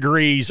 90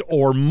 degrees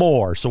or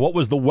more. So what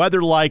was the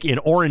weather like in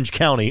Orange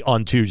County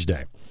on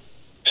Tuesday?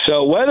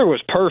 So weather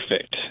was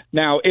perfect.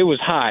 Now, it was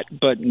hot,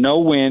 but no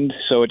wind,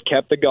 so it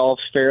kept the golf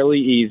fairly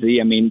easy.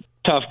 I mean,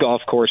 tough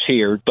golf course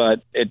here,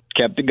 but it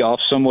kept the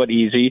golf somewhat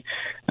easy.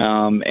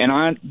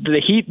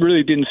 The heat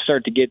really didn't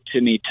start to get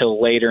to me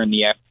till later in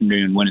the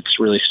afternoon when it's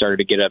really started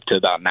to get up to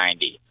about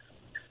 90.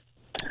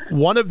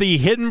 One of the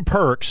hidden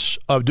perks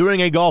of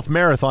doing a golf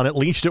marathon, at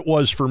least it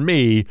was for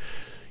me,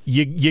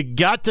 you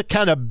got to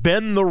kind of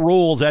bend the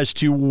rules as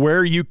to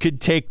where you could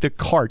take the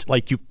cart.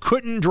 You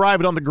couldn't drive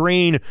it on the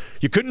green.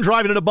 You couldn't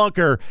drive it in a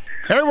bunker.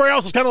 Everywhere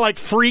else is kind of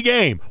free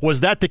game.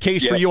 Was that the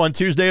case for you on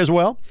Tuesday as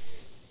well?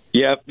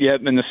 Yep.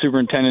 And the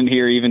superintendent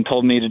here even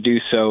told me to do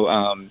so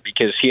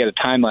because he had a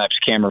time-lapse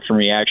camera for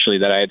me, actually,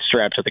 that I had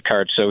strapped to the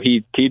cart. So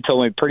he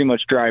told me pretty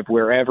much drive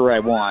wherever I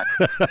want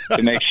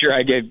to make sure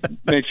I gave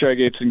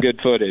some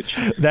good footage.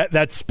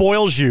 That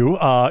spoils you,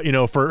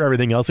 for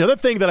everything else. The other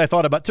thing that I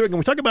thought about too, and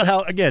we talk about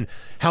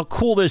how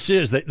cool this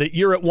is that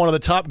you're at one of the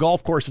top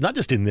golf courses, not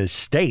just in this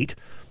state,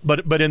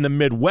 but in the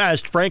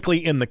Midwest,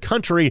 frankly, in the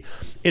country.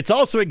 It's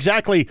also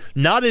exactly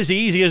not as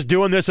easy as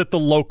doing this at the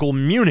local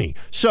Muni.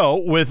 So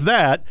with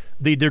that,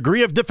 the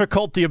degree of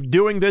difficulty of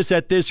doing this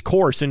at this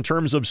course in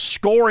terms of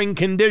scoring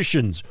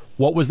conditions,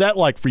 what was that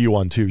like for you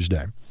on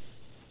Tuesday?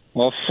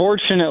 Well,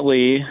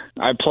 fortunately,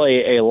 I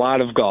play a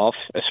lot of golf,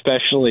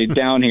 especially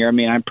down here. I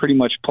mean, I pretty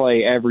much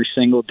play every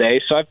single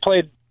day. So I've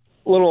played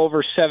a little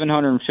over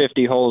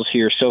 750 holes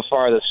here so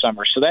far this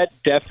summer. So that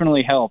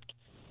definitely helped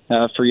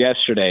for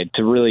yesterday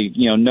to really,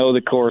 know the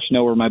course,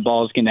 know where my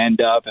ball is going to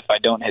end up if I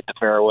don't hit the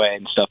fairway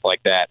and stuff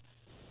like that.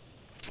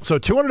 So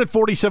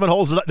 247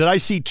 holes. Did I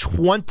see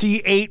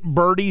 28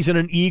 birdies and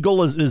an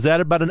eagle? Is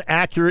that about an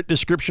accurate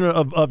description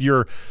of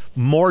your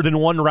more than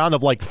one round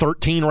of like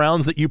 13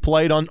 rounds that you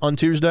played on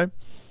Tuesday?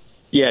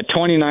 Yeah,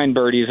 29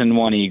 birdies and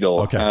one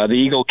eagle. Okay. The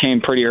eagle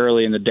came pretty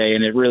early in the day,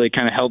 and it really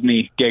kind of helped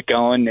me get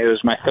going. It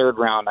was my third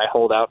round. I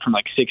holed out from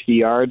like 60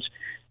 yards,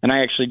 and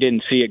I actually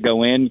didn't see it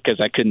go in because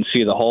I couldn't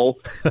see the hole.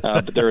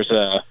 But there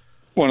was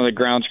one of the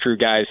grounds crew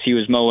guys. He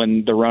was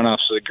mowing the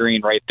runoffs of the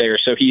green right there,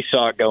 so he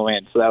saw it go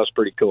in. So that was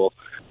pretty cool.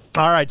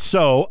 All right.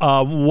 So,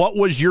 what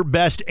was your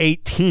best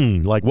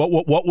 18? Like,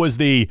 what was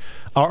the?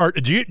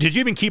 Did you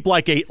even keep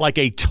like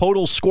a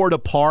total score to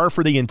par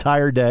for the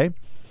entire day?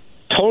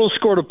 Total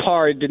score to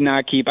par, I did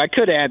not keep. I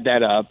could add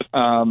that up.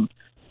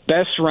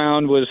 Best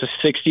round was a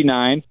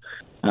 69.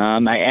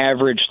 I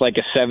averaged like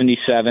a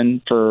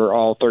 77 for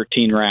all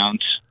 13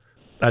 rounds.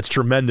 That's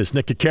tremendous.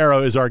 Nick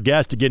Coccaro is our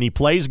guest. Again, he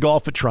plays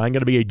golf at Trine, going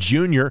to be a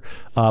junior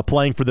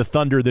playing for the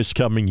Thunder this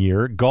coming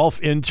year.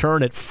 Golf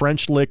intern at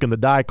French Lick in the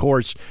Dye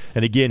course.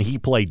 And again, he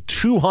played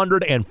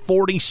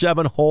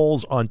 247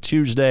 holes on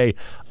Tuesday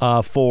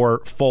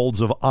for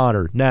Folds of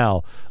Honor.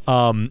 Now,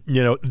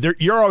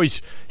 you're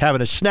always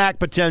having a snack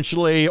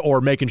potentially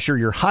or making sure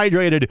you're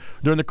hydrated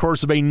during the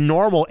course of a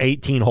normal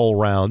 18-hole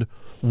round.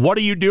 What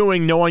are you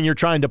doing knowing you're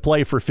trying to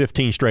play for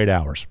 15 straight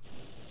hours?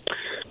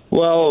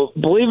 Well,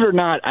 believe it or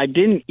not, I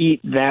didn't eat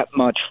that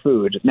much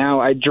food.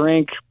 Now, I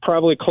drank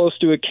probably close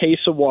to a case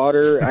of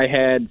water.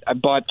 I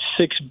bought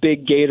 6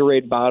 big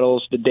Gatorade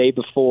bottles the day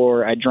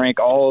before. I drank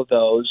all of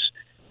those.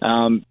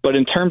 But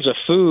in terms of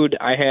food,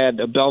 I had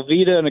a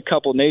Belvita and a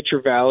couple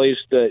Nature Valleys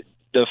the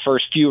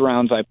first few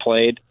rounds I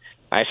played.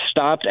 I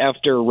stopped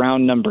after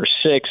round number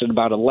 6 at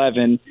about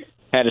 11,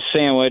 had a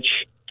sandwich,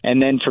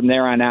 and then from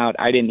there on out,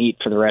 I didn't eat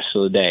for the rest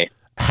of the day.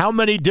 How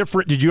many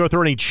different, did you go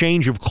through any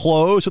change of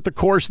clothes at the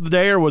course of the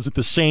day, or was it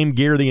the same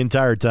gear the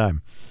entire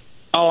time?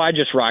 Oh, I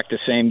just rocked the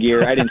same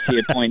gear. I didn't see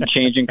a point in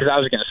changing because I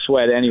was going to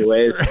sweat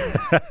anyways.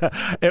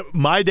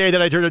 My day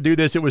that I turned to do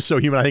this, it was so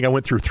humid. I think I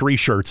went through 3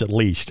 shirts at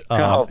least.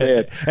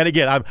 And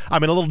again,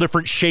 I'm in a little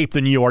different shape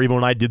than you are, even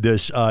when I did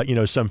this,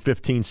 some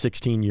 15,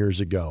 16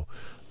 years ago.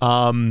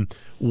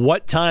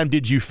 What time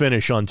did you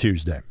finish on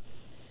Tuesday?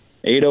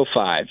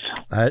 8:05.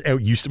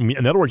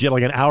 In other words, you had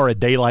like an hour of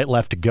daylight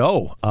left to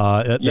go.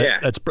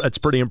 That's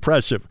pretty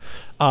impressive.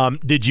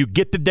 Did you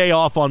get the day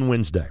off on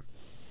Wednesday?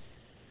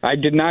 I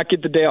did not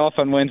get the day off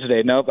on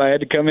Wednesday. Nope, I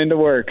had to come into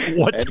work.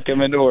 What? I had to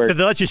come into work. Did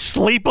they let you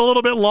sleep a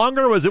little bit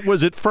longer? Was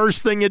it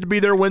first thing you had to be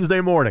there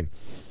Wednesday morning?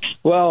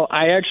 Well,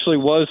 I actually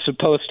was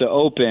supposed to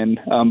open,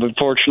 but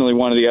fortunately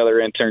one of the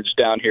other interns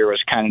down here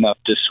was kind enough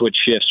to switch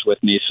shifts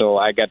with me, so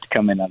I got to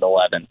come in at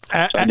 11.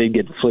 So I did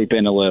get to sleep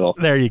in a little.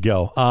 There you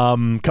go.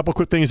 Couple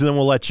quick things, and then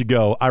we'll let you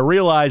go. I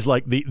realize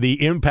like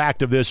the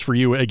impact of this for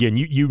you, again,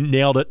 you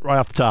nailed it right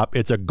off the top.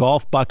 It's a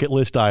golf bucket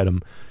list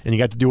item, and you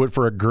got to do it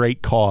for a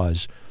great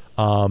cause.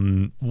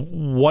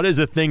 What is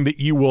the thing that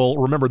you will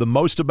remember the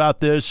most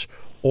about this,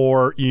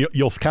 or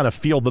you'll kind of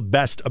feel the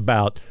best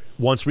about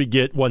once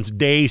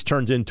days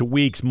turns into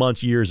weeks,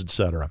 months, years,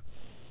 etc.?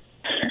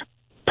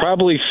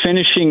 Probably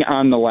finishing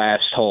on the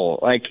last hole.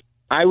 Like,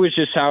 I was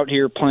just out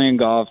here playing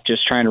golf,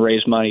 just trying to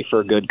raise money for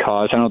a good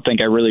cause. I don't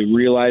think I really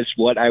realized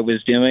what I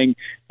was doing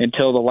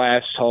until the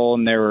last hole,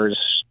 and there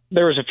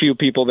was a few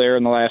people there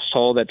in the last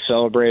hole that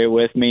celebrated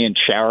with me and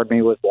showered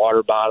me with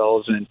water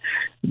bottles. And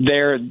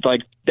they're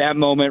like that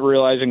moment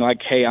realizing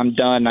like, hey, I'm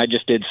done. I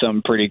just did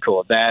something pretty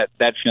cool. That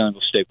feeling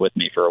will stick with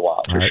me for a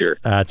while, for sure.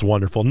 That's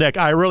wonderful. Nick,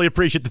 I really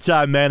appreciate the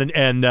time, man.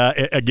 And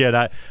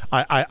again,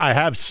 I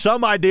have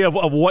some idea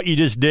of what you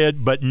just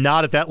did, but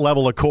not at that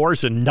level of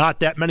course and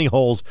not that many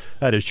holes.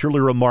 That is truly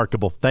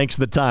remarkable. Thanks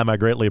for the time. I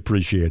greatly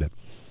appreciate it.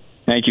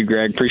 Thank you,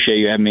 Greg. Appreciate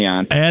you having me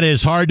on. It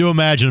is hard to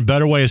imagine a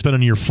better way of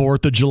spending your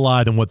 4th of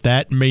July than what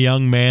that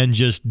young man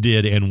just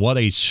did, and what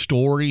a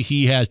story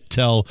he has to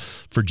tell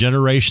for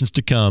generations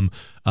to come.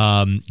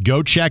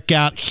 Go check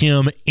out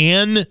him.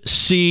 NC_golfer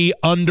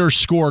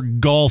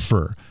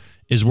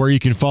is where you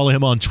can follow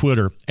him on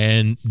Twitter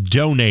and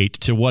donate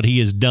to what he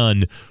has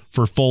done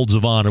for Folds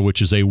of Honor,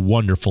 which is a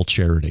wonderful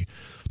charity.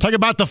 Talk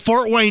about the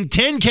Fort Wayne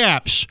Tin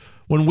Caps.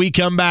 when we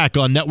come back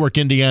on Network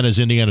Indiana's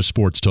Indiana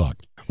Sports Talk.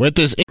 With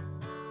this.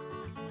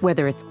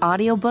 Whether it's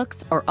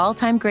audiobooks or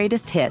all-time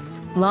greatest hits,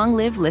 long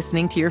live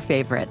listening to your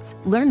favorites.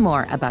 Learn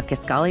more about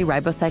Kisqali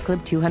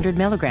Ribociclib 200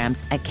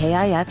 milligrams at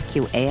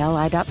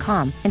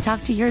KISQALI.com and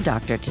talk to your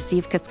doctor to see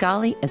if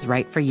Kisqali is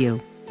right for you.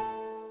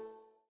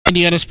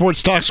 Indiana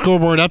Sports Talk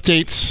scoreboard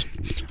updates.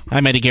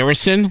 I'm Eddie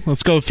Garrison.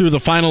 Let's go through the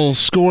final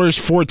scores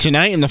for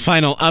tonight. In the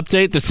final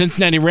update, the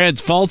Cincinnati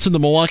Reds fall to the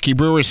Milwaukee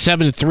Brewers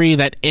 7-3.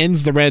 That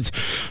ends the Reds'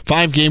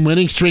 5-game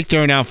winning streak. They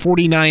are now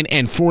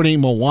 49-40.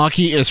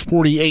 Milwaukee is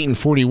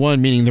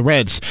 48-41, meaning the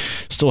Reds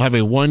still have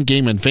a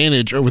 1-game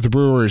advantage over the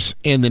Brewers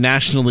in the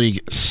National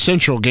League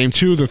Central. Game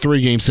 2 of the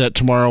 3-game set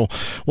tomorrow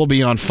will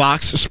be on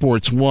Fox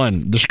Sports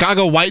 1. The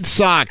Chicago White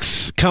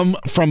Sox come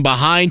from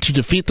behind to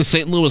defeat the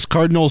St. Louis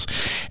Cardinals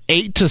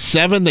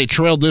 8-7. They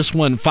trailed this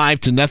one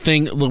 5-0.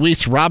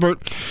 Luis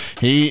Robert,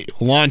 he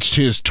launched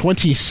his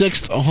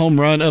 26th home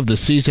run of the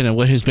season in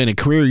what has been a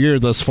career year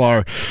thus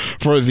far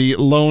for the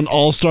lone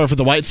all-star for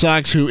the White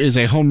Sox, who is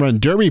a home run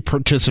derby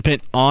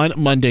participant on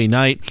Monday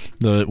night.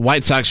 The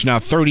White Sox are now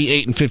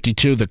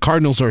 38-52. The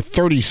Cardinals are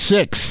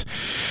 36-52.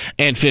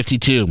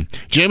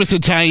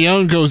 Jameson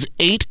Taillon goes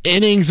 8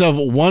 innings of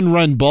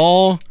 1-run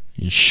ball.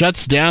 He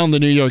shuts down the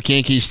New York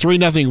Yankees.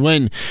 3-0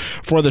 win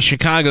for the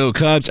Chicago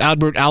Cubs.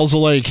 Albert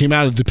Alzolay came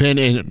out of the pen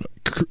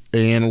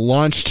and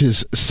launched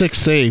his 6th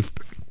save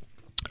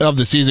of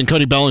the season.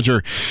 Cody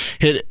Bellinger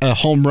hit a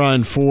home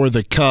run for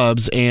the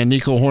Cubs, and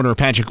Nico Horner,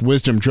 Patrick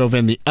Wisdom drove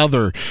in the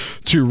other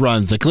 2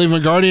 runs. The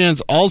Cleveland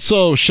Guardians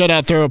also shut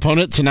out their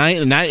opponent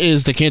tonight, and that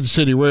is the Kansas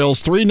City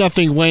Royals.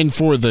 3-0 win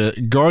for the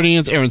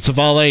Guardians. Aaron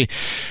Savale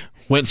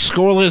went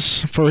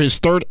scoreless for his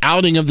 3rd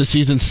outing of the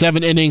season,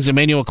 7 innings.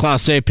 Emmanuel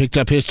Clase picked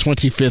up his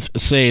 25th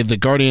save. The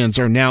Guardians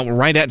are now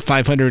right at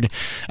 500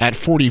 at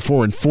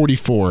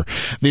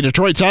 44-44. The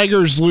Detroit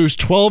Tigers lose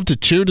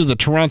 12-2 to the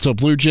Toronto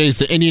Blue Jays.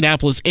 The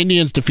Indianapolis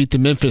Indians defeat the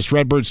Memphis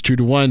Redbirds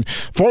 2-1.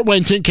 Fort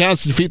Wayne Tin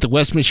Cats defeat the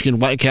West Michigan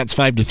Whitecaps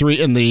 5-3,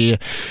 and the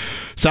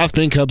South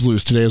Bend Cubs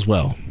lose today as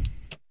well.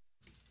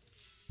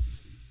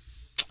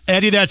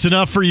 Eddie, that's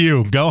enough for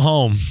you. Go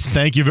home.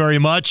 Thank you very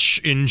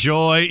much.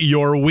 Enjoy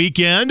your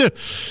weekend.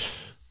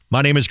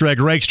 My name is Greg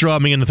Rakestraw.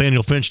 Me and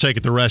Nathaniel Finch take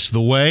it the rest of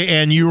the way.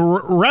 And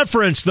you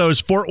referenced those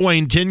Fort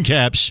Wayne Tin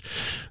Caps.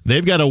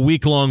 They've got a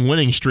week-long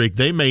winning streak.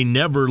 They may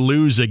never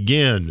lose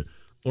again,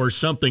 or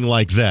something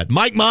like that.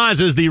 Mike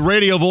Maahs is the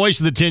radio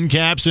voice of the Tin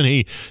Caps, and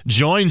he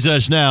joins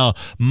us now.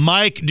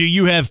 Mike, do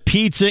you have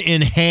pizza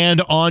in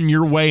hand on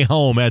your way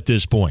home at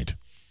this point?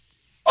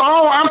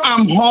 Oh,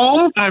 I'm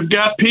home. I've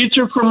got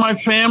pizza for my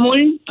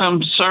family.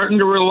 I'm starting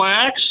to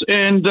relax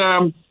and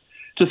to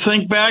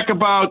think back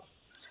about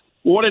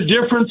what a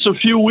difference a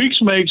few weeks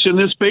makes in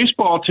this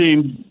baseball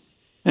team.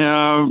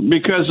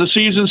 Because the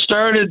season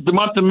started the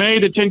month of May,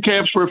 the Tin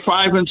Caps were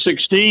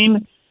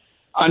 5-16.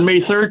 On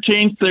May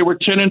 13th, they were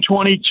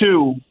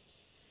 10-22.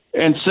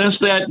 And since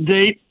that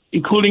date,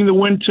 including the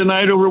win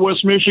tonight over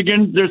West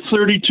Michigan, they're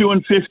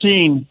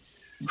 32-15.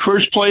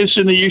 First place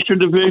in the Eastern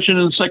Division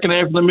in the second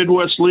half of the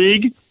Midwest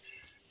League.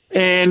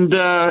 And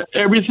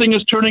everything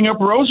is turning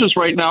up roses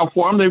right now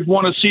for them. They've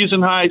won a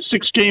season-high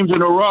 6 games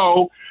in a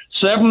row,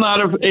 7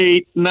 out of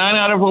 8, 9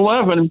 out of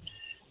 11.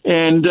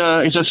 And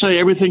as I say,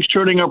 everything's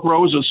turning up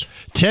roses.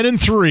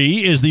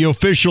 10-3 is the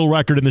official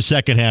record in the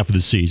second half of the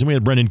season. We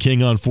had Brendan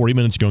King on 40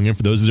 minutes going in.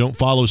 For those that don't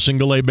follow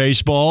single-A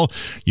baseball,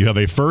 you have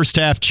a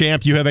first-half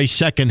champ, you have a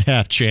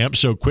second-half champ.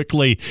 So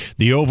quickly,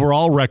 the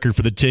overall record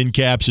for the Tin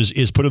Caps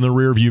is put in the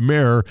rearview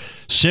mirror.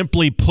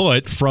 Simply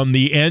put, from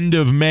the end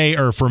of May,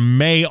 or from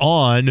May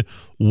on,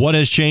 what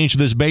has changed with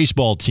this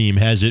baseball team?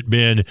 Has it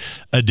been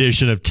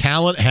addition of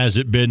talent? Has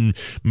it been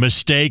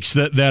mistakes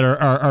that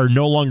are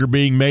no longer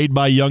being made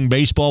by young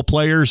baseball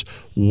players?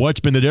 What's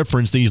been the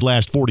difference these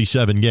last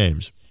 47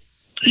 games?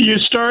 You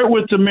start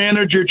with the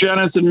manager,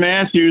 Jonathan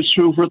Matthews,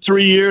 who for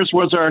 3 years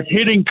was our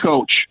hitting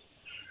coach.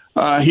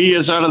 He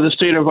is out of the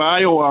state of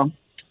Iowa.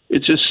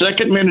 It's his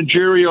second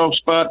managerial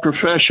spot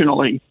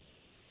professionally.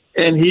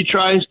 And he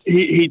tries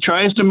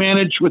to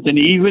manage with an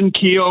even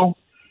keel.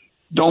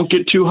 Don't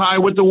get too high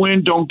with the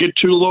wind. Don't get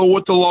too low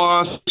with the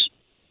loss.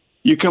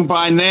 You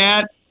combine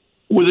that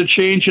with a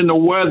change in the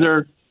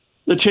weather.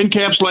 The Tin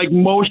Caps, like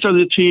most of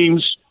the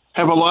teams,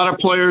 have a lot of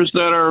players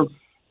that are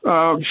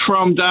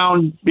from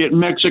down, be it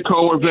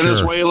Mexico or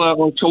Venezuela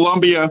or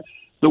Colombia.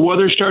 The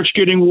weather starts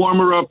getting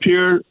warmer up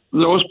here.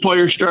 Those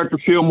players start to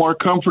feel more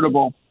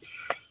comfortable.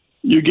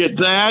 You get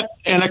that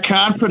and a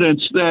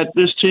confidence that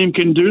this team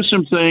can do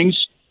some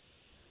things.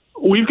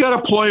 We've got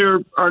a player,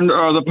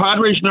 the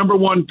Padres'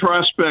 #1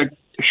 prospect,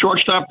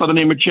 shortstop by the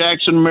name of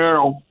Jackson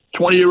Merrill,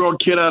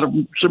 20-year-old kid out of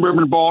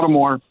suburban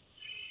Baltimore.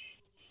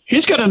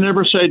 He's got a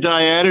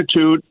never-say-die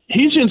attitude.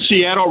 He's in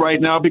Seattle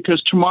right now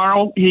because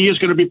tomorrow he is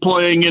going to be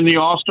playing in the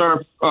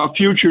All-Star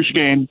Futures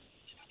game.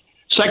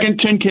 Second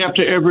Tin Cap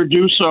to ever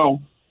do so,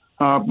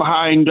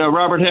 behind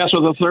Robert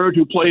Hassel III,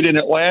 who played in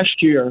it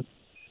last year.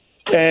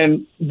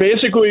 And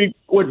basically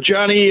what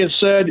Johnny has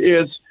said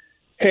is,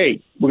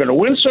 hey, we're going to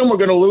win some, we're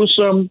going to lose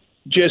some.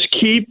 Just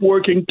keep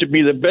working to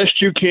be the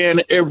best you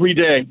can every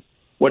day.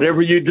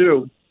 whatever you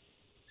do.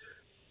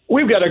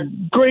 We've got a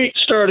great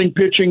starting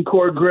pitching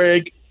core,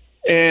 Greg,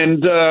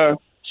 and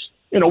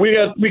we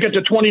got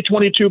the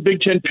 2022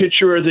 Big Ten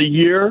Pitcher of the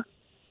Year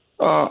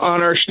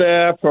on our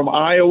staff from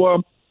Iowa.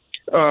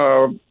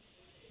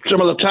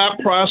 Some of the top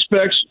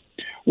prospects.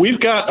 We've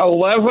got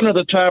 11 of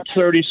the top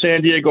 30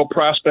 San Diego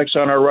prospects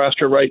on our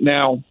roster right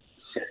now,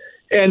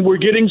 and we're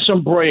getting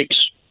some breaks.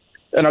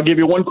 And I'll give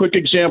you one quick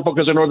example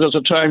because I know there's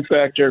a time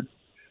factor.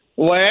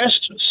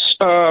 Last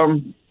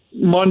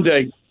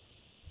Monday,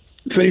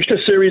 finished a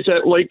series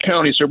at Lake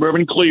County,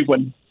 suburban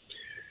Cleveland,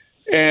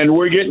 and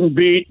we're getting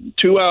beat,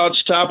 2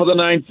 outs, top of the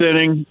 9th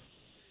inning.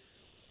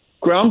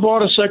 Ground ball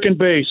to second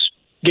base.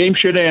 Game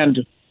should end.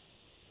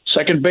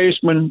 Second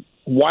baseman,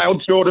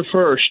 wild throw to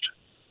first.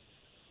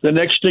 The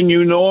next thing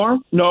you know,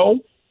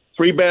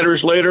 3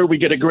 batters later, we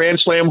get a grand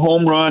slam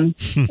home run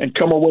and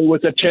come away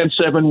with a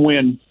 10-7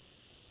 win.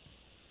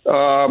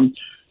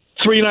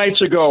 3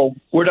 nights ago,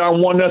 we're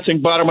down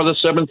 1-0, bottom of the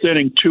 7th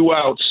inning, 2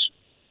 outs.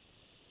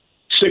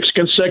 6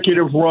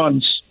 consecutive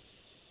runs,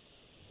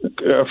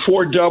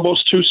 4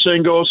 doubles, 2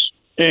 singles,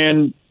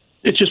 and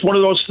it's just one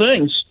of those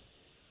things.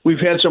 We've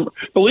had some,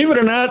 believe it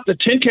or not, the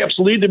Tin Caps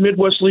lead the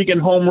Midwest League in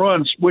home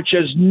runs, which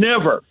has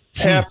never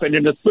happened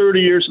in the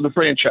 30 years of the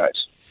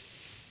franchise.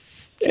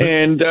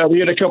 And we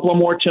had a couple of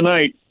more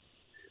tonight.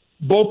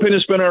 Bullpen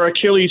has been our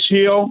Achilles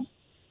heel.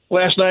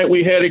 Last night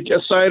we had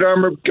a side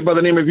armor by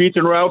the name of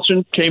Ethan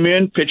Routson, came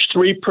in, pitched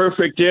 3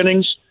 perfect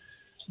innings,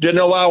 didn't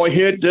allow a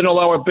hit, didn't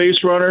allow a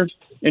base runner,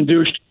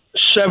 induced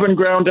 7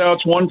 ground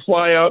outs, 1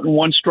 fly out, and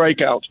 1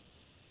 strikeout.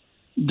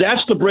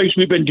 That's the breaks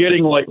we've been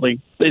getting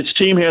lately. This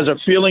team has a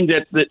feeling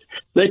that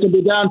they can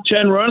be down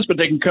 10 runs, but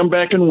they can come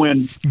back and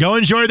win. Go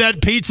enjoy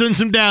that pizza and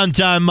some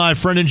downtime, my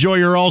friend. Enjoy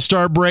your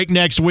All-Star break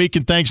next week,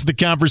 and thanks for the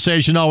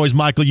conversation always,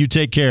 Michael. You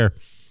take care.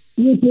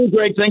 You too,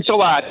 Greg. Thanks a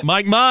lot.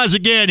 Mike Maahs,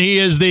 again, he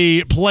is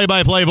the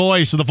play-by-play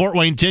voice of the Fort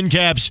Wayne Tin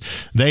Caps.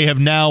 They have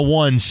now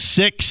won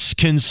 6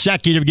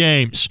 consecutive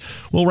games.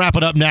 We'll wrap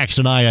it up next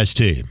on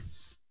IST.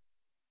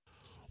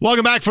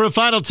 Welcome back for the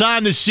final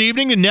time this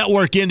evening to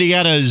Network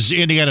Indiana's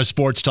Indiana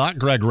Sports Talk.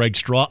 Greg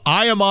Rakestraw.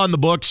 I am on the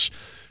books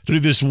to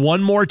do this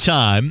one more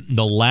time,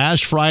 the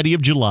last Friday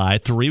of July,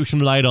 3 weeks from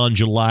tonight on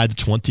July the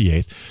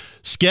 28th.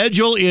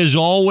 Schedule is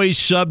always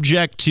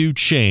subject to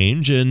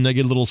change, and I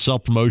get a little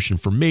self-promotion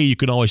from me. You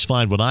can always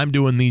find what I'm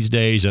doing these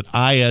days at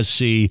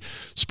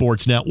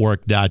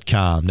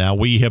iscsportsnetwork.com. Now,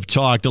 we have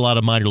talked a lot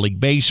of minor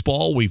league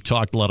baseball. We've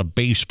talked a lot of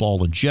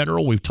baseball in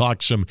general. We've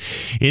talked some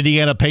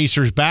Indiana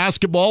Pacers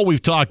basketball. We've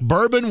talked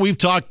bourbon. We've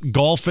talked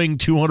golfing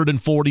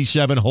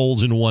 247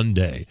 holes in one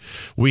day.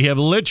 We have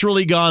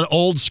literally gone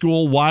old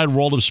school, wide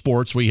world of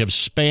sports. We have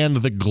spanned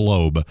the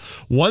globe.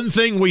 One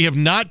thing we have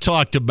not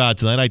talked about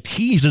tonight, I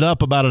teased it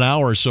up about an hour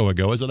or so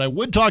ago, is that I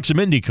would talk some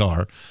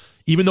IndyCar,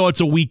 even though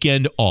it's a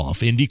weekend off.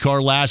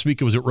 IndyCar last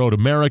week, it was at Road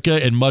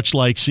America, and much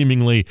like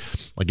seemingly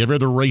like every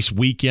other race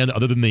weekend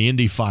other than the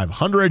Indy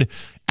 500,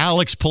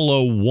 Alex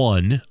Palou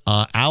won.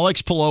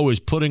 Alex Palou is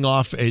putting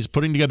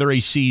together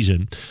a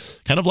season,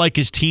 kind of like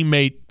his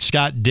teammate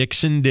Scott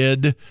Dixon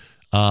did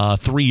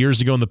 3 years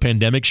ago in the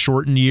pandemic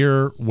shortened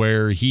year,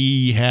 where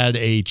he had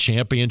a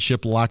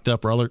championship locked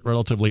up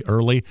relatively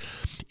early.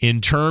 In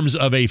terms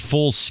of a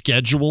full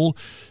schedule,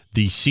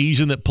 the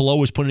season that Palou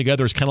was putting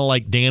together is kind of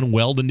like Dan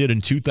Weldon did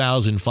in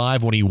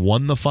 2005 when he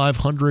won the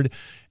 500,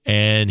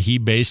 and he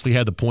basically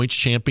had the points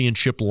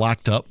championship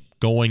locked up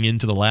going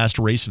into the last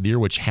race of the year,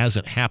 which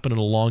hasn't happened in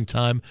a long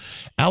time.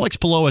 Alex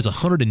Palou has a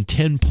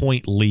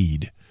 110-point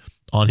lead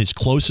on his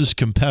closest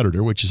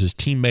competitor, which is his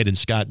teammate in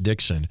Scott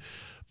Dixon.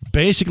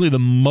 Basically, the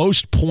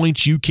most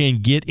points you can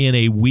get in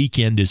a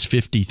weekend is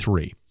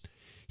 53.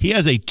 He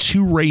has a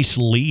 2-race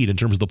lead in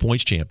terms of the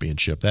points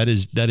championship. That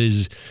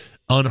is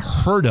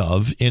unheard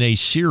of in a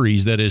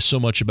series that is so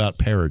much about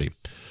parity.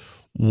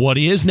 What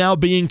is now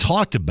being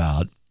talked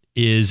about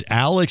is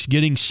Alex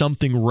getting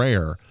something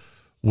rare,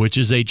 which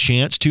is a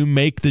chance to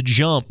make the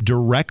jump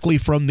directly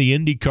from the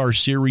IndyCar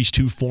series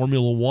to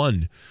Formula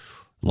One.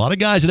 A lot of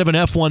guys that have an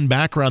F1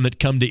 background that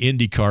come to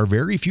IndyCar,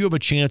 very few have a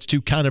chance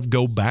to kind of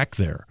go back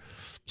there.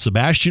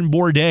 Sebastian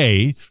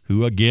Bourdais,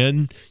 who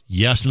again,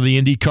 yes, under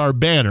the IndyCar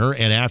banner,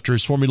 and after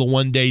his Formula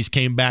One days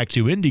came back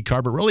to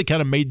IndyCar, but really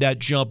kind of made that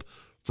jump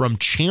from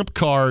Champ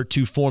Car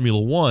to Formula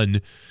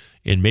One,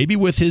 and maybe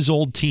with his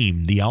old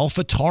team, the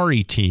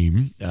AlphaTauri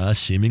team,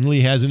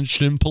 seemingly has an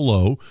interest in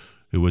Palou,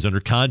 who was under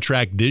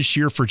contract this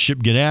year for Chip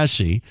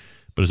Ganassi,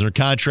 but is under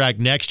contract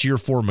next year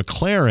for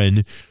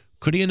McLaren.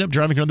 Could he end up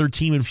driving another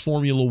team in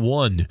Formula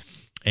One?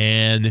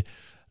 And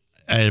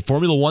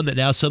Formula One that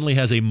now suddenly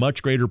has a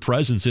much greater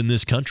presence in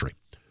this country,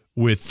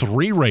 with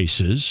 3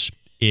 races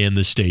in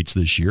the States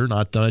this year,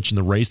 not to mention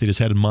the race they just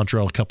had in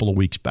Montreal a couple of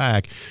weeks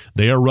back.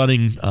 They are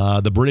running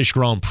the British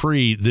Grand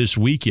Prix this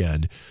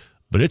weekend,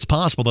 but it's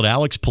possible that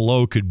Alex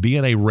Palou could be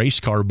in a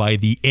race car by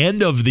the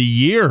end of the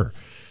year.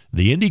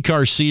 The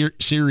IndyCar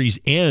series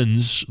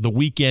ends the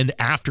weekend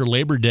after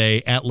Labor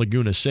Day at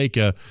Laguna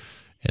Seca,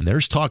 and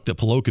there's talk that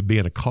Palou could be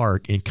in a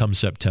car come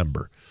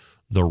September.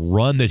 The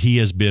run that he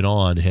has been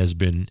on has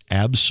been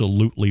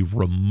absolutely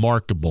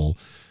remarkable,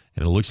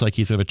 And it looks like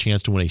he's going to have a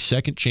chance to win a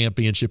second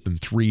championship in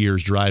 3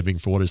 years driving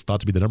for what is thought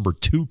to be the number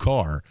 2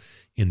 car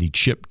in the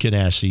Chip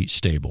Ganassi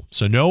stable.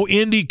 So no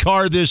Indy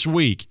car this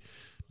week,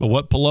 but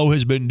what Palou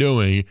has been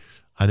doing,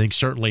 I think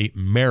certainly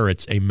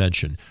merits a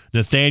mention.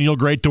 Nathaniel,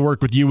 great to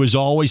work with you as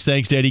always.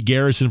 Thanks to Eddie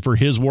Garrison for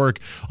his work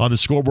on the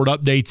scoreboard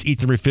updates each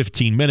and every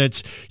 15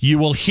 minutes. You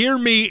will hear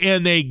me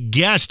in a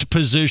guest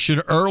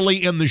position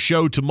early in the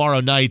show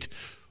tomorrow night,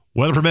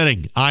 weather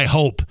permitting, I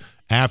hope,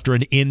 after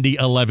an Indy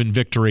 11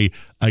 victory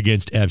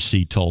against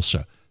FC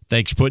Tulsa.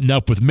 Thanks for putting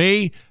up with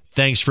me.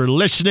 Thanks for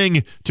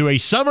listening to a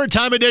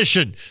summertime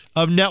edition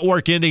of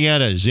Network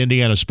Indiana's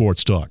Indiana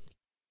Sports Talk.